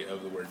history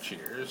of the word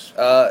cheers?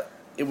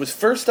 It was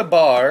first a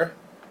bar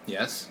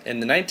Yes. in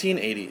the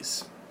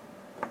 1980s.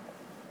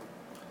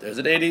 There's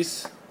it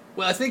 80s.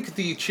 Well, I think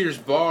the Cheers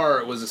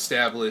bar was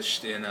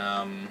established in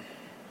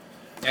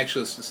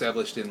actually it's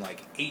established in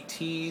like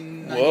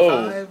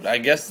 1895. Whoa, I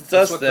guess it's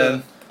us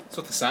then. That's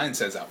what the sign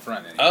says out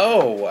front. Anyway.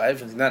 Oh, I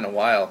haven't seen that in a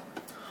while.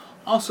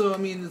 Also, I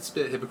mean, it's a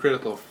bit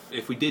hypocritical.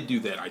 If we did do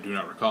that, I do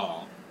not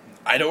recall.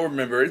 I don't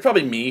remember. It's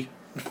probably me.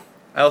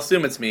 I'll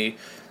assume it's me.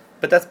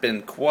 But that's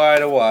been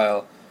quite a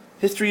while.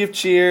 History of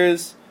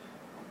Cheers.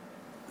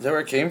 Is that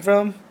where it came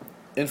from?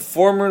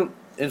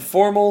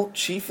 Informal,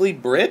 chiefly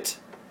Brit?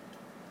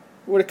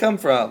 Where'd it come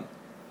from?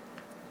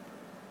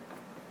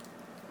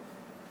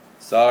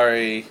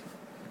 Sorry,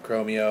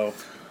 Chromio.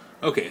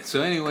 Okay,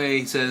 so anyway,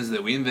 he says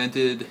that we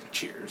invented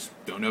Cheers.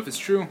 Don't know if it's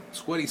true.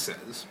 It's what he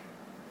says.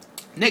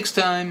 Next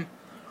time.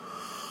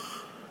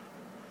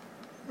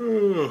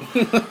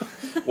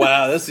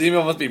 Wow, this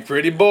email must be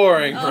pretty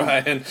boring,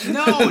 Brian.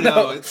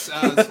 No, it's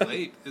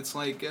late. It's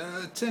like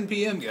 10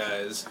 p.m.,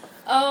 guys.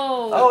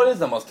 Oh, it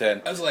is almost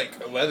 10. That was like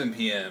 11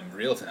 p.m.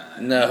 real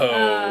time.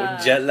 No,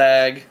 jet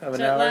lag of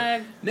an hour.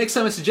 lag. Next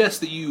time, I suggest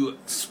that you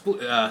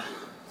spit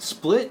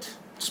Spit?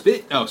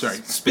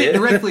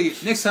 directly.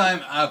 Next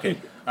time, okay,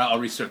 I'll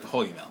restart the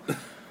whole email.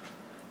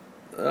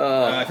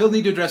 I feel the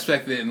need to address the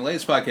fact that in the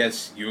latest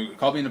podcast, you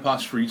called me an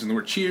imposter for using the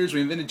word cheers.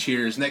 We invented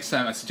cheers. Next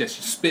time, I suggest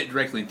you spit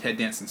directly in Ted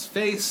Danson's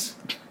face,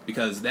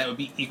 because that would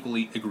be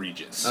equally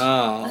egregious.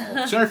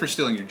 Oh. Sorry for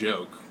stealing your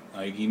joke.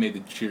 Like, he made the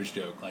cheers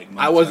joke, like,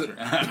 months I wasn't-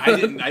 after. I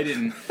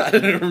didn't. I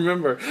didn't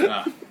remember.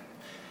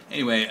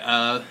 Anyway,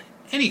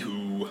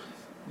 anywho,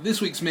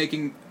 this week's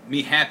making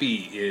me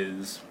happy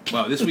is...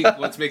 Well, this week,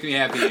 what's making me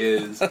happy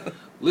is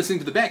listening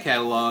to the back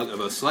catalog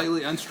of a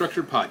slightly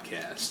unstructured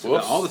podcast about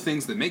Whoops. all the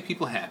things that make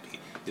people happy.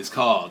 It's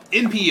called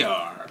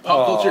NPR,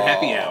 Pop Culture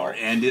Happy Hour,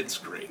 and it's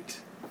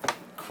great.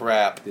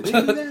 Crap. Did they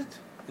do that?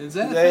 Is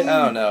that a They- thing?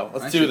 I don't know.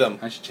 Let's do them.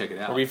 I should check it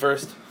out. Are we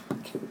first?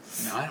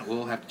 No, I don't,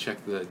 we'll have to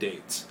check the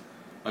dates.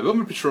 My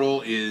Bummer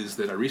Patrol is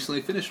that I recently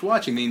finished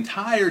watching the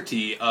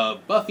entirety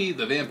of Buffy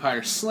the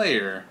Vampire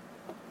Slayer.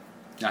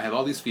 I have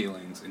all these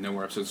feelings and no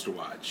more episodes to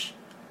watch.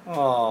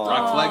 Oh.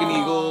 Rock, Flag, and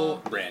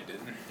Eagle, Brandon.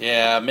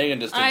 Yeah,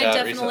 Megan just did I that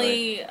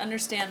definitely recently.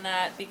 understand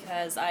that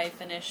because I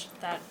finished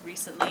that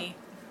recently.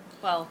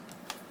 Well,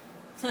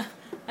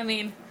 I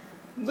mean,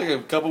 Like a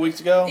couple weeks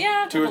ago?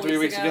 yeah, a 2 or couple 3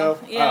 weeks ago?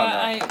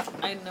 Yeah,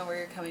 I know where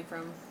you're coming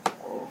from.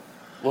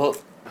 Well,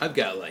 I've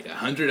got like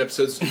 100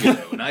 episodes to go,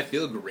 and I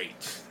feel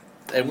great.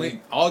 and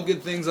we All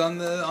good things on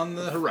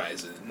the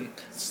horizon.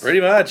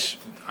 pretty much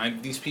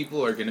These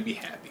people are going to be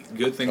happy.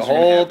 Good things the are gonna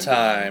whole happen.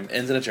 time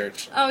ends in a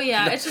church. Oh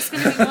yeah, it's just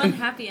gonna be one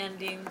happy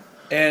ending.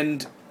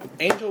 And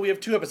Angel, we have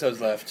 2 episodes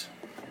left.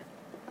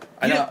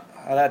 I Yeah. know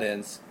how that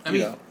ends. I You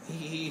mean, know,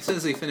 he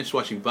says they finished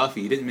watching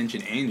Buffy. He didn't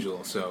mention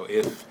Angel, so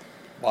if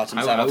watch them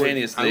I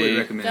simultaneously. would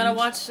recommend Gotta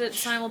watch it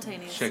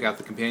simultaneously. check out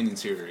the companion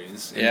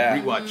series and Yeah.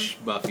 rewatch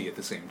Buffy at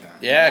the same time.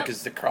 Yeah, Yep.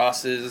 because the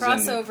crosses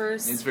and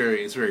Crossovers. It's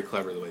very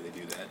clever the way they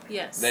do that.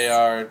 Yes. they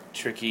are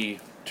tricky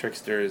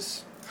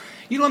tricksters.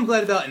 You know what I'm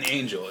glad about an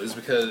Angel is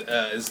because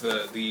is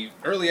the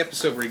early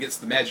episode where he gets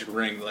the magic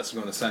ring that lets him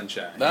go in the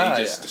sunshine. And Ah,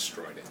 he just yeah.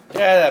 destroyed it.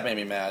 Yeah, that made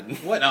me mad.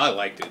 What? No, I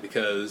liked it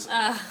because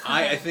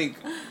I think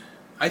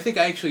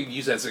I actually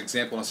used that as an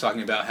example when I was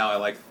talking about how I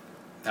like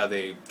how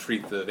they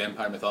treat the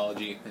vampire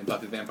mythology in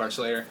Buffy the Vampire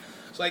Slayer.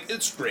 It's like,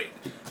 it's great.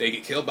 They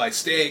get killed by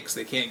stakes,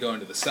 they can't go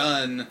into the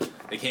sun,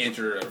 they can't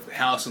enter a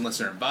house unless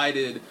they're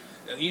invited.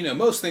 You know,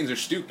 most things are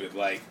stupid,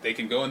 like they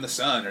can go in the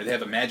sun, or they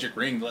have a magic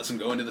ring that lets them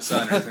go into the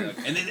sun, or anything like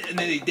that. And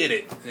then they did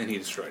it, and he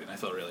destroyed it, and I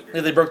felt really great.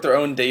 Yeah, they broke their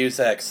own Deus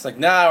Ex. Like,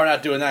 nah, we're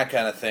not doing that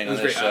kind of thing It on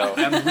was this great. show.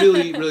 I'm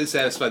really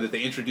satisfied that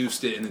they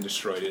introduced it and then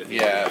destroyed it at the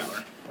end Yeah. of the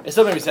hour. It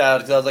still made me sad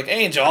because I was like,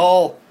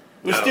 Angel,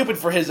 it was No. stupid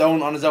for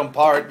on his own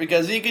part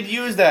because he could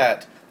use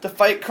that to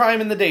fight crime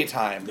in the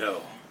daytime.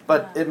 No.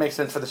 But it makes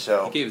sense for the He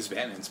show. gave his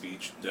Batman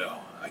speech. No,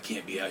 I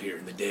can't be out here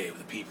in the day with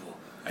the people.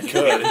 I need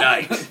to be at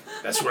night.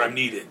 That's where I'm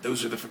needed.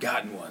 Those are the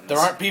forgotten ones. There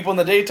aren't people in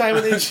the daytime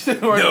in these.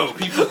 No,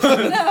 people.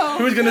 No.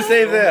 Who's gonna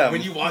save them?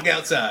 When you walk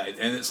outside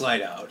and it's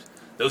light out,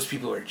 those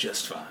people are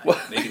just fine. What?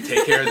 They can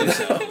take care of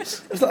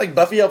themselves. It's not like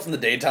Buffy helps in the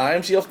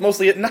daytime. She helps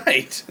mostly at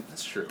night.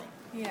 That's true.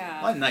 A lot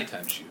Yeah. of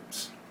nighttime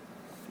shoots.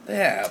 They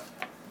have.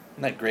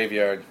 Night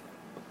graveyard.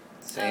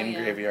 Same Oh,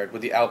 yeah. graveyard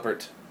with the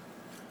Albert.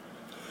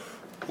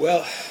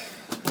 Well,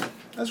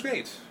 that's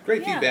great.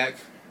 Great Yeah. feedback.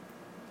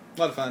 A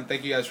lot of fun.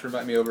 Thank you guys for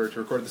inviting me over to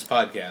record this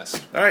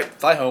podcast. All right,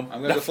 fly home. I'm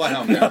going to go fly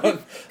home now.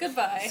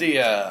 Goodbye. See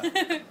ya.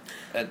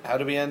 And how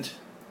do we end?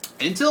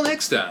 Until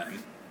next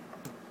time.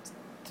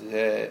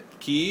 Stay.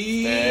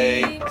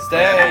 Keep...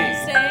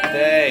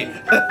 Stay.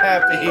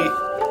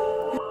 Happy.